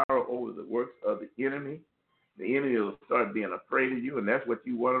have power over the works of the enemy. The enemy will start being afraid of you, and that's what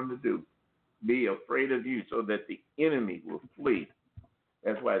you want him to do. Be afraid of you so that the enemy will flee.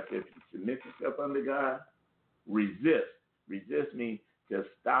 That's why it says, if you submit yourself under God, resist. Resist means just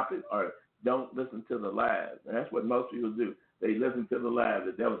stop it or don't listen to the lies. And that's what most people do. They listen to the lies.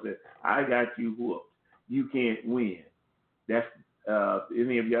 The devil says, I got you whooped. You can't win. That's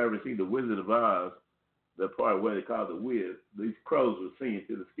any of y'all ever seen The Wizard of Oz, the part where they call the Wiz? These crows were singing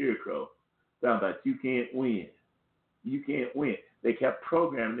to the scarecrow, talking about you can't win. You can't win. They kept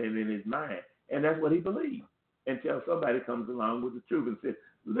programming it in his mind, and that's what he believed until somebody comes along with the truth and says,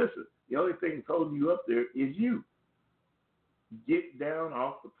 listen, the only thing that's holding you up there is you. Get down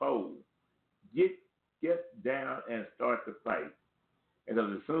off the pole. Get down and start to fight. And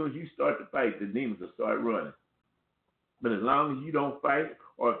because as soon as you start to fight, the demons will start running. But as long as you don't fight,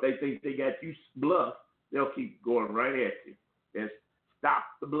 or if they think they got you bluff, they'll keep going right at you. Just stop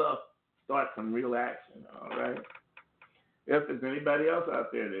the bluff. Start some real action, all right? If there's anybody else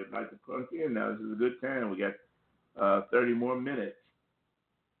out there that would like to plug in now, this is a good time. We got 30 more minutes.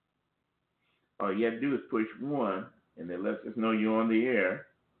 All you have to do is push 1, and it lets us know you're on the air.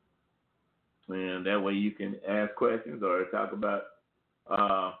 And that way you can ask questions or talk about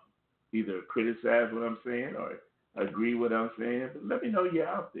either criticize what I'm saying or agree with what I'm saying. But let me know you're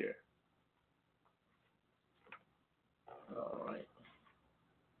out there. All right.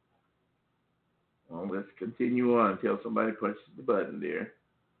 Well, let's continue on until somebody punches the button there.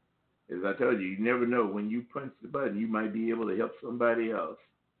 As I told you, you never know. When you punch the button, you might be able to help somebody else.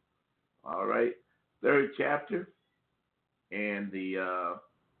 All right. 3rd chapter. and the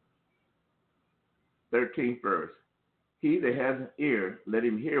 13th verse. He that has an ear, let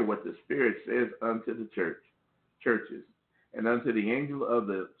him hear what the Spirit says unto the churches. And unto the angel of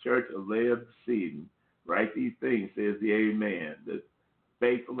the church of Laodicea, write these things, says the Amen, the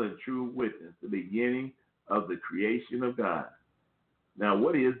faithful and true witness, the beginning of the creation of God. Now,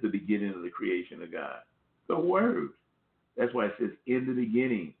 what is the beginning of the creation of God? The Word. That's why it says, in the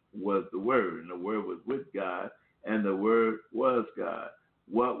beginning was the Word, and the Word was with God, and the Word was God.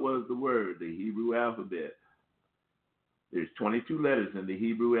 What was the Word? The Hebrew alphabet. There's 22 letters in the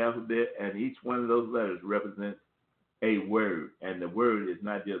Hebrew alphabet, and each one of those letters represents a word. And the word is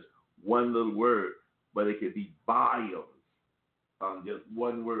not just one little word, but it could be volumes on just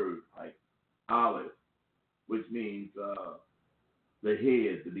one word, like olive, which means the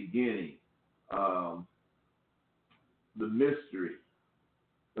head, the beginning, the mystery.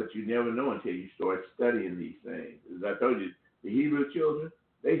 But you never know until you start studying these things. As I told you, the Hebrew children,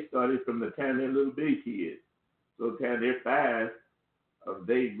 they started from the time they're little bitty kids. So the time they're 5,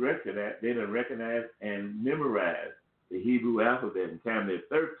 they done recognize and memorize the Hebrew alphabet. In the time they're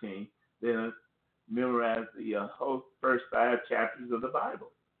 13, they done memorize the whole first 5 chapters of the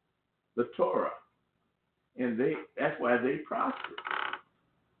Bible, the Torah. And that's why they prospered.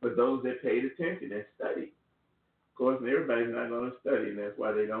 For those that paid attention and studied. Of course, everybody's not going to study, and that's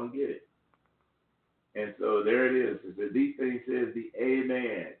why they don't get it. And so there it is. It says, these things says the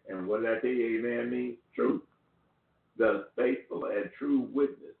Amen. And what did I tell you Amen means? Truth. The faithful and true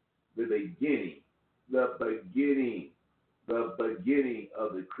witness. The beginning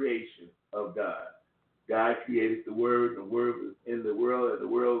of the creation of God. God created the Word, and the Word was in the world, and the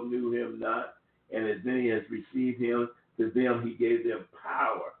world knew him not. And as many as received him, to them he gave them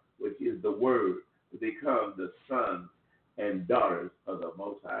power, which is the Word, to become the sons and daughters of the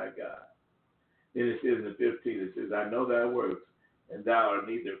Most High God. Then it says in the 15th, it says, I know thy works, and thou art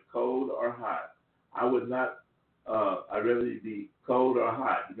neither cold or hot. I would not, I'd rather be cold or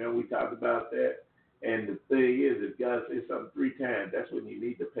hot. Remember we talked about that? And the thing is, if God says something 3 times, that's when you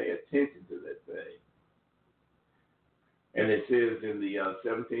need to pay attention to that thing. And it says in the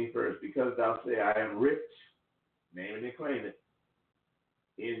 17th verse, because thou say, I am rich, name it and claim it,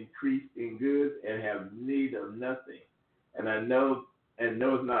 increased in goods and have need of nothing. And I know and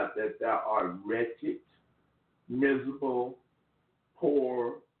knows not that thou art wretched, miserable,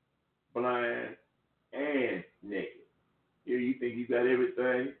 poor, blind, and naked. Here you think you got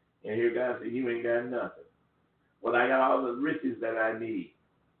everything, and here God said you ain't got nothing. Well, I got all the riches that I need,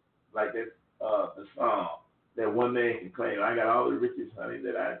 like that the song that one man can claim. I got all the riches, honey,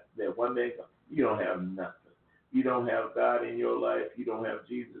 that one man can. You don't have nothing. You don't have God in your life. You don't have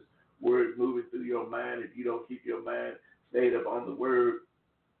Jesus' word moving through your mind. If you don't keep your mind stayed up on the word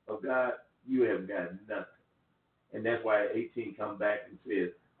of God, you haven't got nothing. And that's why 18 comes back and says,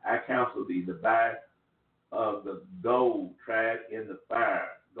 I counsel thee to buy of the gold tried in the fire.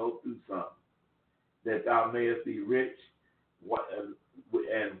 Go through something. That thou mayest be rich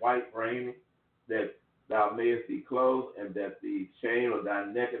and white raiment, that thou mayest be clothed, and that the shame of thy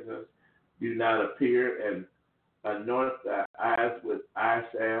nakedness do not appear, and anoint thy eyes with eye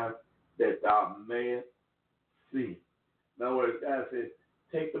salve, that thou mayest see. In other words, God says,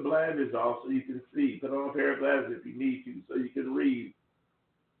 take the blinders off so you can see. Put on a pair of glasses if you need to, so you can read.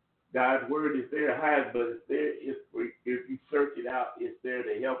 God's word is there to hide, but it's there if you search it out, it's there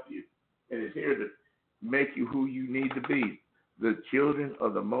to help you. And it's here to make you who you need to be, the children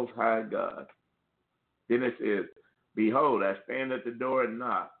of the Most High God. Then it says, behold, I stand at the door and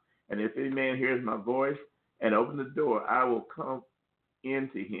knock, and if any man hears my voice and open the door, I will come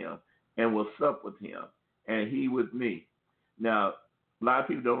into him and will sup with him, and he with me. Now, a lot of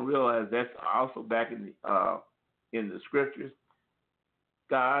people don't realize that's also back in the scriptures.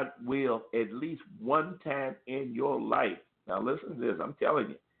 God will at least one time in your life. Now listen to this. I'm telling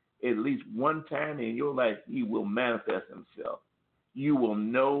you, at least one time in your life, he will manifest himself. You will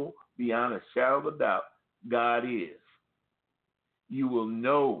know beyond a shadow of a doubt God is. You will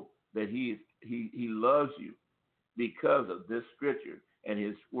know that he loves you because of this scripture, and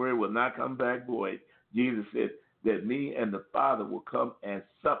his word will not come back void. Jesus said that me and the Father will come and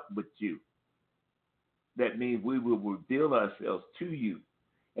sup with you. That means we will reveal ourselves to you.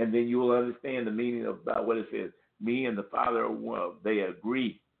 And then you will understand the meaning about what it says. Me and the Father are one. They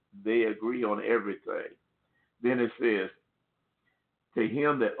agree. They agree on everything. Then it says, to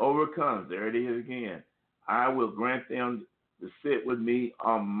him that overcomes, there it is again, I will grant them to sit with me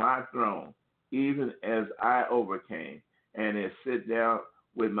on my throne, even as I overcame, and has sit down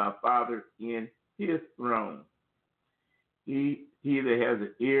with my Father in his throne. He that has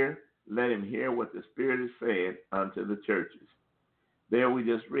an ear, let him hear what the Spirit is saying unto the churches. There we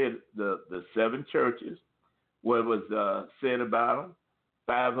just read the 7 churches, what was said about them.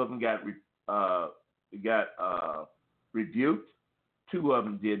 5 of them got rebuked. 2 of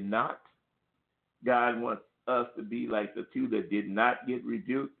them did not. God wants us to be like the 2 that did not get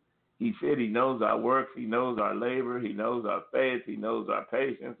rebuked. He said he knows our works, he knows our labor, he knows our faith, he knows our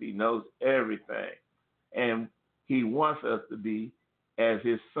patience, he knows everything. And he wants us to be, as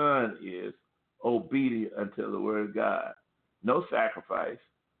his son is, obedient unto the word of God. No sacrifice,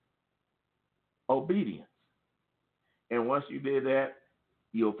 obedience. And once you did that,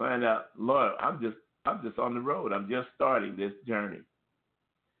 you'll find out, Lord, I'm just on the road. I'm just starting this journey.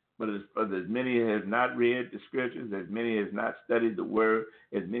 But as many as not read the scriptures, as many as not studied the word,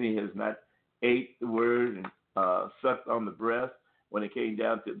 as many as not ate the word and sucked on the breast when it came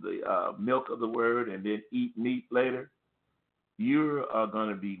down to the milk of the word and then eat meat later, you are going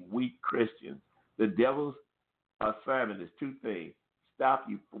to be weak Christians. The devil's assignment is 2 things. Stop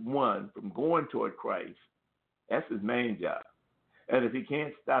you, from going toward Christ. That's his main job. And if he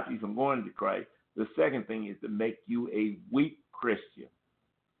can't stop you from going to Christ, the second thing is to make you a weak Christian.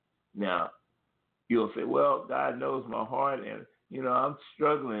 Now, you'll say, well, God knows my heart, and, I'm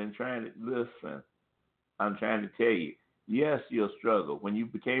struggling and trying to listen. I'm trying to tell you, yes, you'll struggle. When you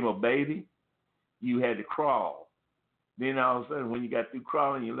became a baby, you had to crawl. Then all of a sudden, when you got through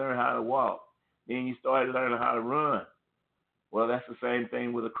crawling, you learned how to walk. Then you started learning how to run. Well, that's the same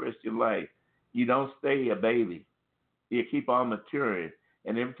thing with a Christian life. You don't stay a baby. You keep on maturing.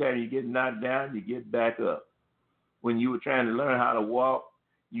 And every time you get knocked down, you get back up. When you were trying to learn how to walk,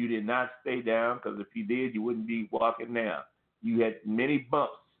 you did not stay down, because if you did, you wouldn't be walking now. You had many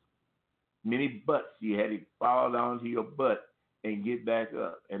bumps, many butts. You had to fall onto your butt and get back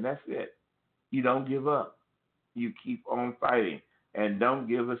up. And that's it. You don't give up. You keep on fighting. And don't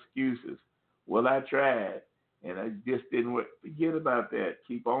give excuses. Well, I tried, and I just didn't work. Forget about that.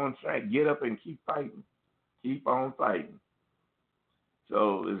 Keep on trying. Get up and keep fighting. Keep on fighting.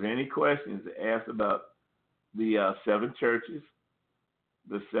 So is there any questions to ask about the 7 churches,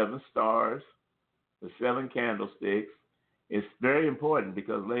 the 7 stars, the 7 candlesticks? It's very important,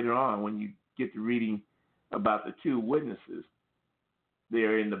 because later on, when you get to reading about the 2 witnesses,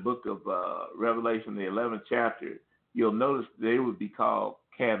 they're in the book of Revelation, the 11th chapter, you'll notice they would be called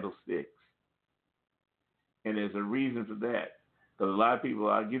candlesticks. And there's a reason for that. Because a lot of people,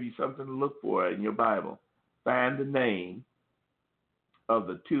 I'll give you something to look for in your Bible. Find the name of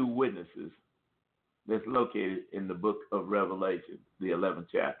the 2 witnesses that's located in the book of Revelation, the 11th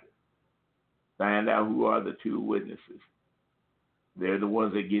chapter. Find out who are the 2 witnesses. They're the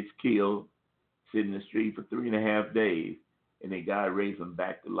ones that gets killed, sit in the street for 3.5 days, and then God raised them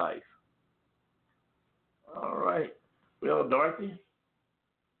back to life. All right. Well, Dorothy,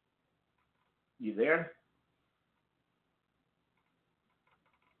 you there?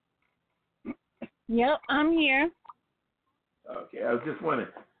 Yep, I'm here. Okay, I was just wondering.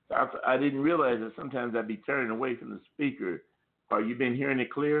 I didn't realize that sometimes I'd be turning away from the speaker. Are you been hearing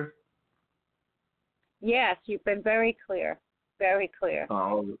it clear? Yes, you've been very clear. Very clear.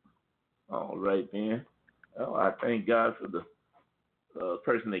 All right, man. Well, I thank God for the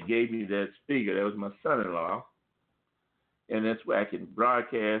person that gave me that speaker. That was my son-in-law. And that's where I can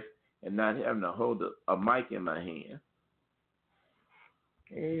broadcast and not having to hold a mic in my hand.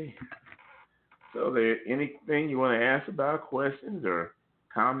 Okay. So there anything you want to ask about, questions or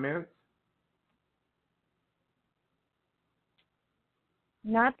comments?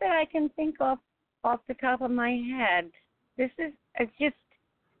 Not that I can think of off the top of my head. It's just,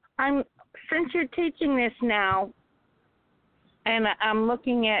 since you're teaching this now, and I'm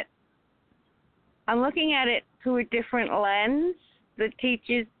looking at it through a different lens that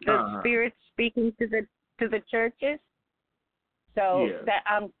teaches the Spirit speaking to the churches. So that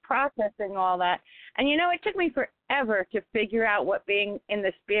I'm processing all that. And it took me forever to figure out what being in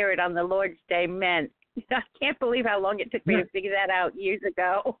the Spirit on the Lord's Day meant. I can't believe how long it took me to figure that out years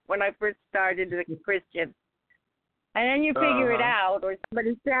ago when I first started as a Christian. And then you figure it out, or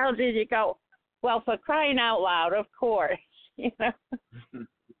somebody tells you, you go, well, for crying out loud, of course. Well,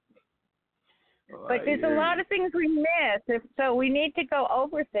 but there's a lot of things we miss. So we need to go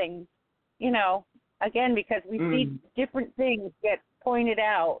over things, again, because we see different things get pointed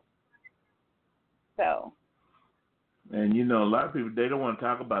out. So. And, a lot of people, they don't want to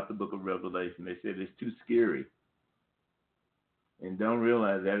talk about the book of Revelation. They said it's too scary. And don't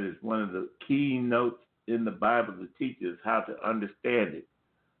realize that is one of the key notes in the Bible that teaches how to understand it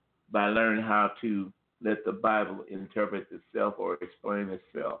by learning how to let the Bible interpret itself or explain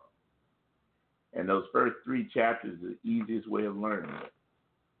itself. And those first 3 chapters are the easiest way of learning it.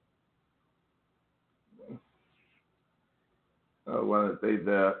 one of the things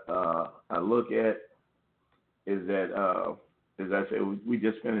that I look at is that, as I said, we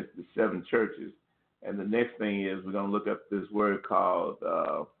just finished the 7 churches. And the next thing is we're going to look up this word called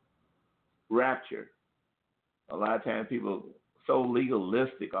rapture. A lot of times people so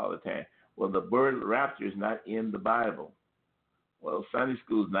legalistic all the time. Well, the word rapture is not in the Bible. Well, Sunday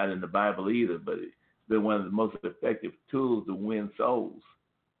school is not in the Bible either, but it's been one of the most effective tools to win souls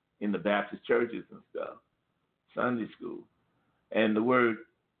in the Baptist churches and stuff. Sunday school. And the word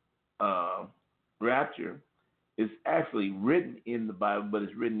rapture is actually written in the Bible, but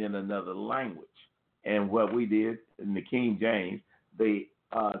it's written in another language. And what we did in the King James, they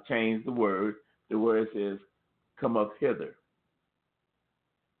changed the word to where it says, come up hither,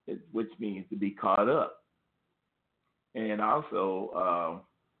 which means to be caught up. And also,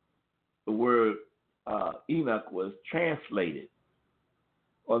 the word Enoch was translated.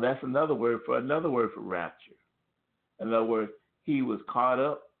 Well, that's another word for rapture. In other words, he was caught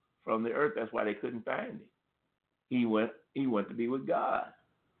up from the earth. That's why they couldn't find him. He went to be with God.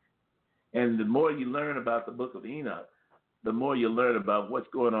 And the more you learn about the book of Enoch, the more you learn about what's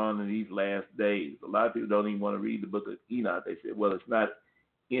going on in these last days. A lot of people don't even want to read the book of Enoch. They say, well, it's not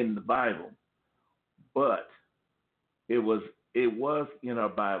in the Bible. But it was in our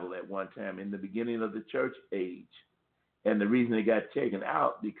Bible at one time, in the beginning of the church age. And the reason it got taken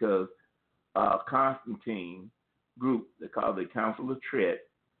out because Constantine group, they called the Council of Trent,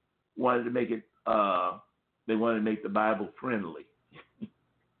 wanted to make it, they wanted to make the Bible friendly.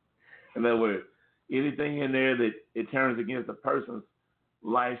 In other words, anything in there that it turns against a person's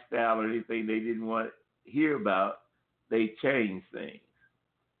lifestyle or anything they didn't want to hear about, they changed things.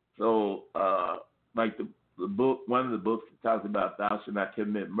 So, like the book, one of the books that talks about thou shalt not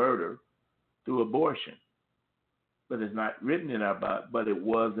commit murder through abortion. But it's not written in our Bible, but it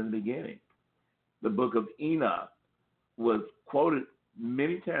was in the beginning. The book of Enoch was quoted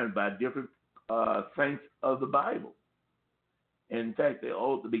many times by different saints of the Bible. In fact,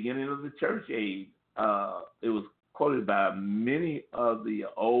 the beginning of the church age, it was quoted by many of the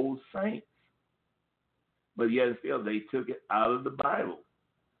old saints. But yet still, they took it out of the Bible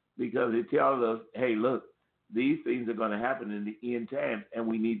because it tells us, hey, look, these things are going to happen in the end times, and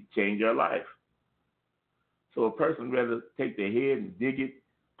we need to change our life. So a person rather take their head and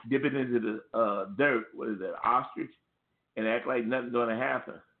dip it into the dirt, what is that, ostrich, and act like nothing's going to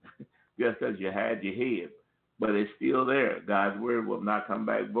happen just because you had your head. But it's still there. God's word will not come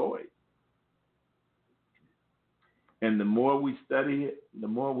back void. And the more we study it, the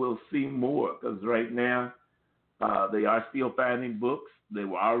more we'll see more. Because right now, they are still finding books. They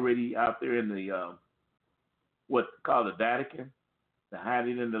were already out there in the, what's called the Vatican. They're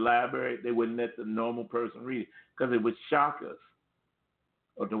hiding in the library. They wouldn't let the normal person read it because it would shock us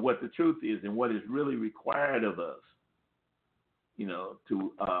or to what the truth is and what is really required of us. You know,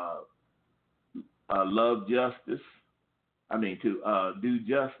 to love justice. To do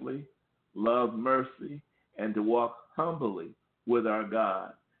justly, love mercy, and to walk humbly with our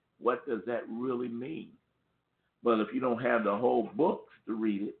God. What does that really mean? But if you don't have the whole books to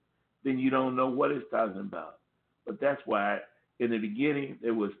read it, then you don't know what it's talking about. But that's why in the beginning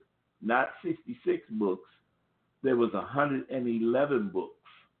there was not 66 books, there was 111 books.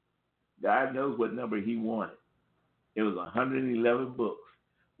 God knows what number he wanted. It was 111 books,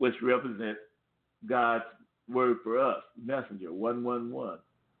 which represents God's word for us, messenger, 111.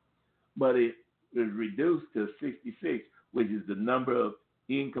 But it was reduced to 66, which is the number of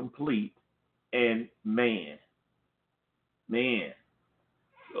incomplete and man.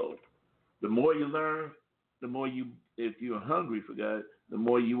 So the more you learn, the more you, if you're hungry for God, the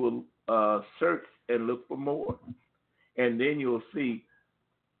more you will search and look for more. And then you'll see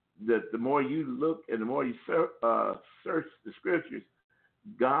that the more you look and the more you search the scriptures,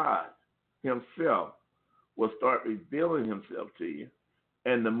 God himself will start revealing himself to you.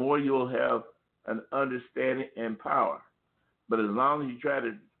 And the more you'll have an understanding and power. But as long as you try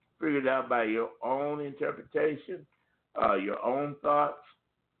to figure it out by your own interpretation, your own thoughts,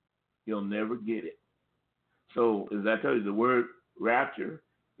 you'll never get it. So, as I told you, the word rapture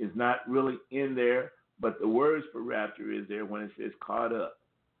is not really in there, but the words for rapture is there when it says caught up.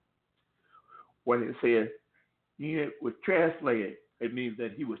 When it says he was translated, it means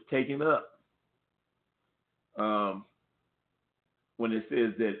that he was taken up. When it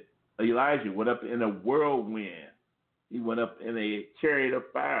says that Elijah went up in a whirlwind, he went up in a chariot of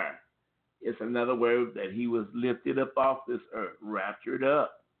fire. It's another word that he was lifted up off this earth, raptured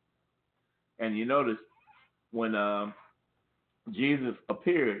up. And you notice when Jesus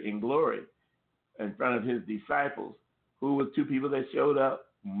appeared in glory in front of his disciples, who were two people that showed up?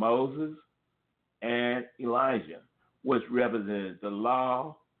 Moses and Elijah. was represented, the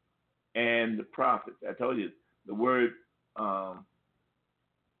law and the prophets. I told you the word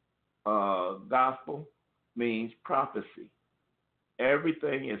gospel means prophecy.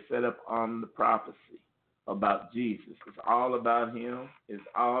 Everything is set up on the prophecy about Jesus. It's all about him. It's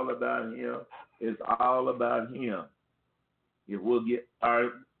all about him. It's all about him. If we'll get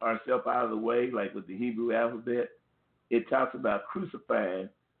ourselves out of the way, like with the Hebrew alphabet, it talks about crucifying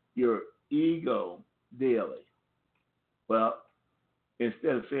your ego daily. Well,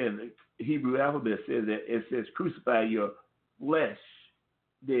 instead of saying the Hebrew alphabet says that, it says crucify your flesh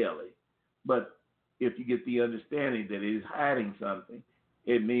daily. But if you get the understanding that it is hiding something,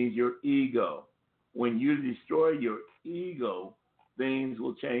 it means your ego. When you destroy your ego, things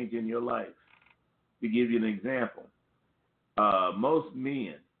will change in your life. To give you an example, most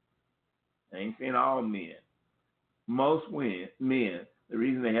men, I ain't saying all men, most men, the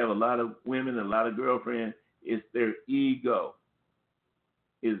reason they have a lot of women and a lot of girlfriends is their ego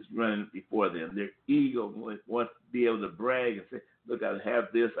is running before them. Their ego wants to be able to brag and say, look, I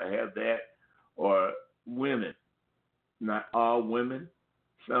have this, I have that. Or women, not all women.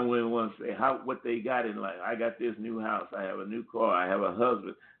 Some women want to say what they got in life. I got this new house. I have a new car. I have a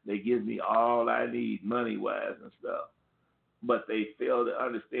husband. They give me all I need money-wise and stuff. But they fail to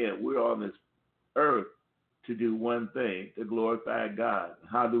understand we're on this earth to do one thing, to glorify God.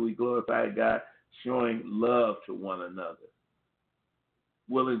 How do we glorify God? Showing love to one another.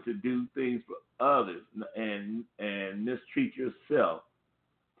 Willing to do things for others and mistreat yourself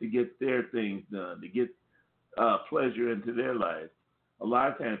to get their things done, to get pleasure into their life. A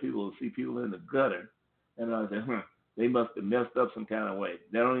lot of times people will see people in the gutter and they'll say, they must have messed up some kind of way.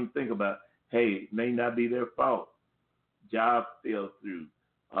 They don't even think about, hey, it may not be their fault. Job fell through.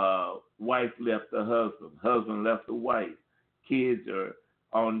 Wife left the husband left the wife. Kids are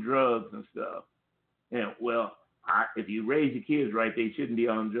on drugs and stuff. And, well, if you raise your kids right, they shouldn't be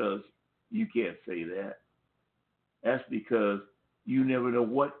on drugs. You can't say that. That's because you never know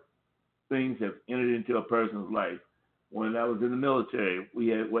what things have entered into a person's life. When I was in the military, we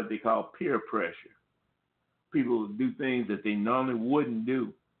had what they call peer pressure. People would do things that they normally wouldn't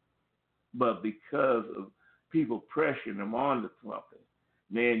do, but because of people pressuring them on to something,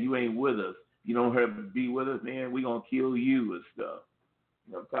 man, you ain't with us. You don't have to be with us, man, we're going to kill you and stuff.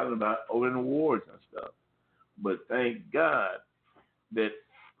 You know, I'm talking about over in the wars and stuff. But thank God that,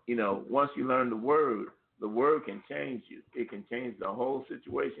 once you learn the word can change you. It can change the whole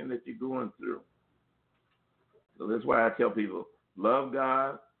situation that you're going through. So that's why I tell people, love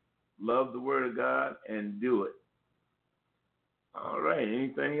God, love the word of God, and do it. All right.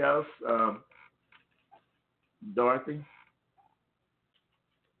 Anything else, Dorothy?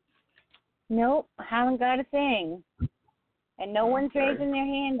 Nope, haven't got a thing. And no one's raising their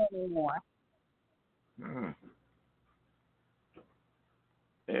hand anymore.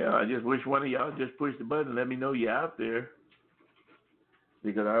 Yeah, I just wish one of y'all just push the button and let me know you're out there.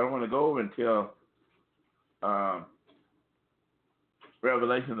 Because I don't want to go over until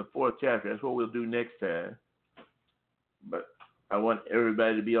Revelation, the 4th chapter. That's what we'll do next time. But I want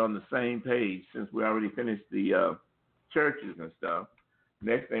everybody to be on the same page since we already finished the churches and stuff.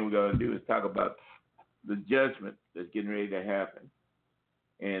 Next thing we're going to do is talk about the judgment that's getting ready to happen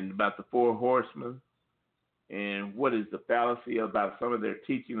and about the 4 horsemen and what is the fallacy about some of their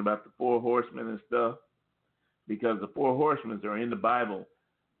teaching about the 4 horsemen and stuff. Because the 4 horsemen are in the Bible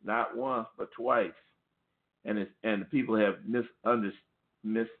not once but twice. And the people have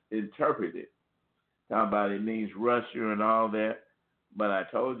misinterpreted. Talking about it means Russia and all that. But I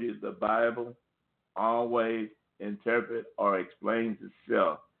told you the Bible always interprets or explains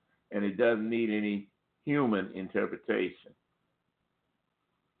itself. And it doesn't need any human interpretation.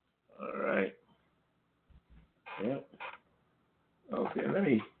 All right. Yep. Okay, let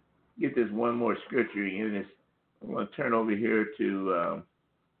me get this one more scripture in. I'm going to turn over here to,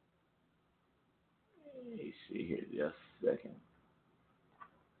 let me see here just a second.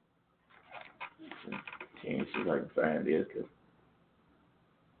 See if I can find this.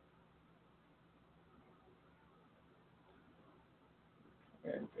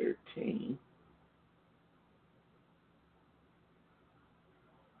 And 13.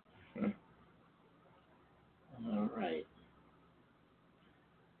 All right.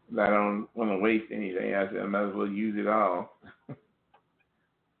 I don't want to waste anything. I said I might as well use it all.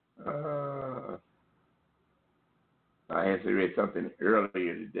 I actually read something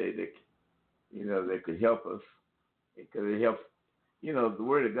earlier today that that could help us because it helps. The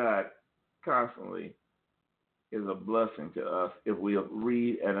Word of God constantly is a blessing to us if we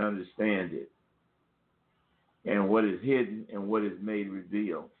read and understand it, and what is hidden and what is made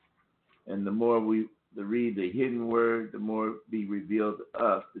revealed. And the more we to read the hidden word, the more be revealed to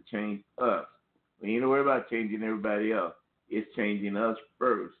us to change us. We ain't worry about changing everybody else. It's changing us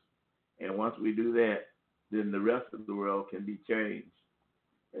first. And once we do that, then the rest of the world can be changed.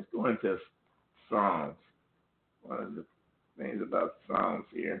 Let's go into Psalms. One of the things about Psalms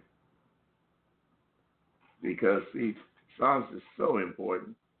here. Because, see, Psalms is so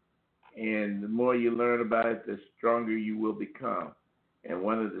important. And the more you learn about it, the stronger you will become. And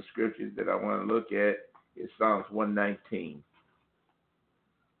one of the scriptures that I want to look at is Psalms 119.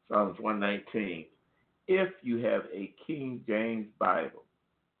 Psalms 119. If you have a King James Bible,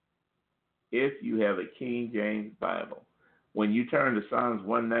 when you turn to Psalms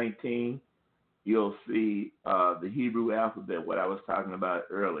 119, you'll see the Hebrew alphabet, what I was talking about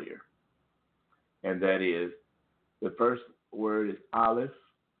earlier. And that is, the first word is Aleph,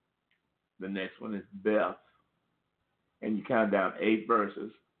 the next one is Beth, and you count down 8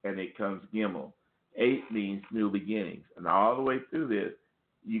 verses, and it comes Gimel. 8 means new beginnings. And all the way through this,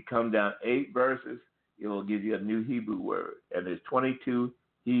 you come down 8 verses, it will give you a new Hebrew word. And there's 22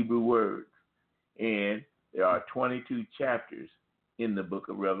 Hebrew words. And there are 22 chapters in the book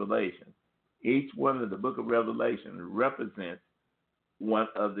of Revelation. Each one of the book of Revelation represents one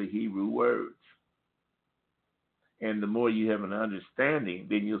of the Hebrew words. And the more you have an understanding,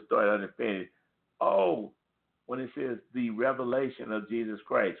 then you'll start understanding, when it says the revelation of Jesus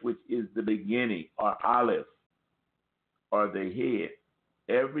Christ, which is the beginning, or Aleph, or the head,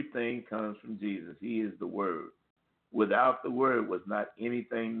 everything comes from Jesus. He is the Word. Without the Word was not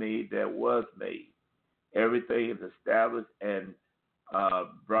anything made that was made. Everything is established and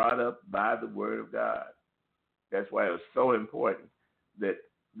brought up by the Word of God. That's why it was so important that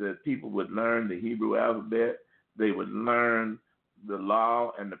the people would learn the Hebrew alphabet. They would learn the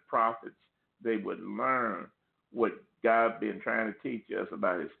law and the prophets. They would learn what God been trying to teach us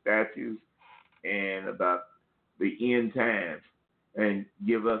about his statutes and about the end times, and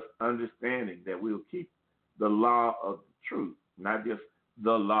give us understanding that we'll keep the law of the truth, not just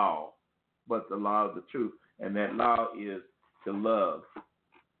the law, but the law of the truth. And that law is to love,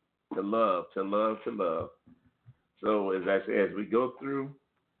 to love, to love, to love. So as I say, as we go through,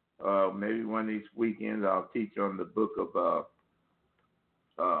 maybe one of these weekends I'll teach on the book of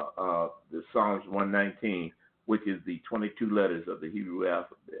the Psalms 119, which is the 22 letters of the Hebrew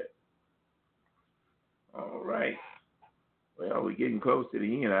alphabet. All right. Well, we're getting close to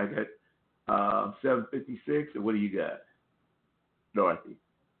the end. I got 7:56, or what do you got, Dorothy?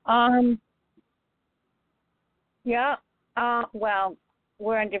 Yeah. Well,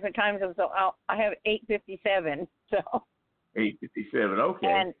 we're on different time zones, so I have 8:57. So. 8:57. Okay.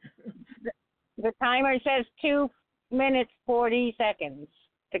 And the timer says 2 minutes 40 seconds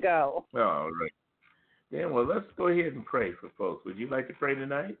to go. All right. Then, well, let's go ahead and pray for folks. Would you like to pray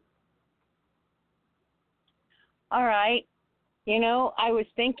tonight? All right. I was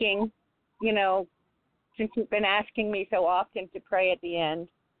thinking, since you've been asking me so often to pray at the end,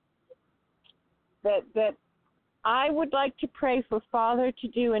 that I would like to pray for Father to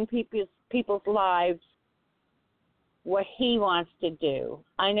do in people's lives what he wants to do.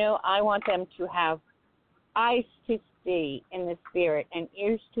 I know I want them to have eyes to see in the Spirit and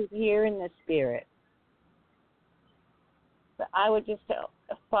ears to hear in the Spirit. But I would just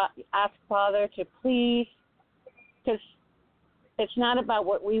ask Father to please, because it's not about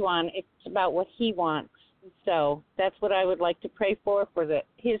what we want, it's about what he wants. So that's what I would like to pray for that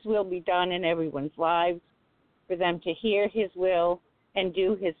his will be done in everyone's lives, for them to hear his will and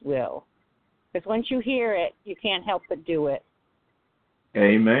do his will. Because once you hear it, you can't help but do it.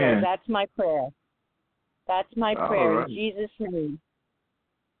 Amen. So that's my prayer. That's my prayer right. in Jesus' name.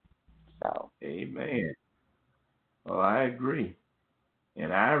 So. Amen. Well, I agree.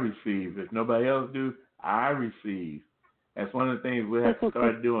 And I receive. If nobody else do, I receive. That's one of the things we have to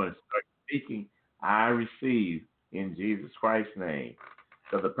start doing. Start speaking, I receive in Jesus Christ's name.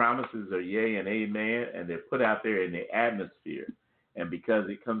 So the promises are yea and amen, and they're put out there in the atmosphere. And because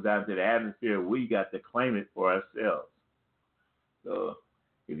it comes out to the atmosphere, we got to claim it for ourselves. So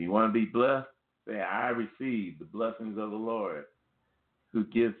if you want to be blessed, say, I receive the blessings of the Lord who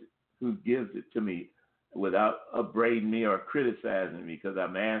gives it to me without upbraiding me or criticizing me, because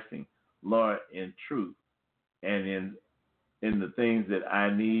I'm asking, Lord, in truth and in the things that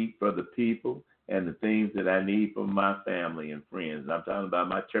I need for the people and the things that I need for my family and friends. I'm talking about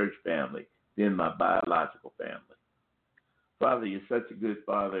my church family, then my biological family. Father, you're such a good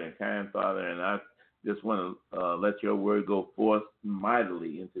Father and kind Father, and I just want to let your word go forth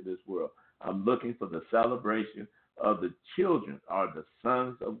mightily into this world. I'm looking for the celebration of the children or the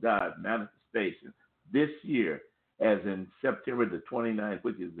sons of God manifestation this year, as in September the 29th,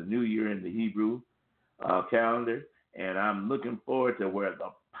 which is the new year in the Hebrew. calendar, and I'm looking forward to where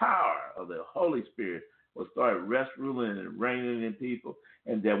the power of the Holy Spirit will start rest, ruling, and reigning in people,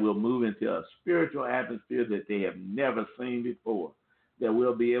 and that we'll move into a spiritual atmosphere that they have never seen before. That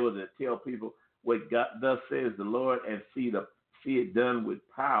we'll be able to tell people what God thus says the Lord, and see it done with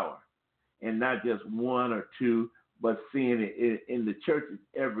power, and not just one or two, but seeing it in the churches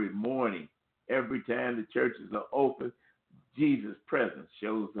every morning. Every time the churches are open, Jesus' presence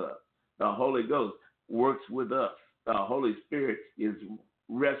shows up. The Holy Ghost works with us. The Holy Spirit is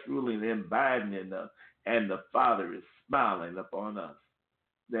rest, ruling, and abiding in us, and the Father is smiling upon us.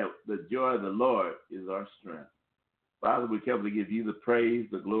 That the joy of the Lord is our strength. Father, we come to give you the praise,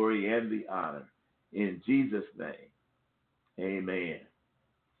 the glory, and the honor. In Jesus' name, amen.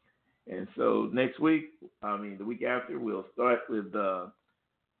 And so next week, the week after, we'll start with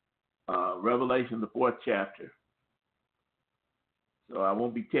Revelation, the 4th chapter. So I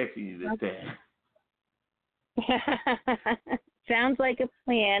won't be texting you this time. Sounds like a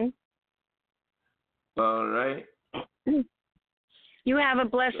plan. All right. You have a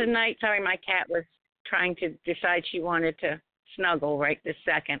blessed night. Sorry, my cat was trying to decide she wanted to snuggle right this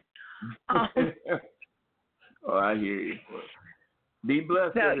second. Oh, I hear you. Be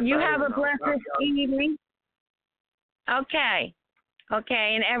blessed. So you have a blessed evening. Okay.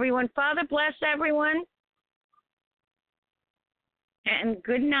 And everyone, Father bless everyone. And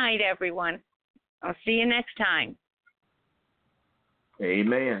good night, everyone. I'll see you next time.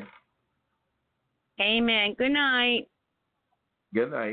 Amen. Amen. Good night. Good night.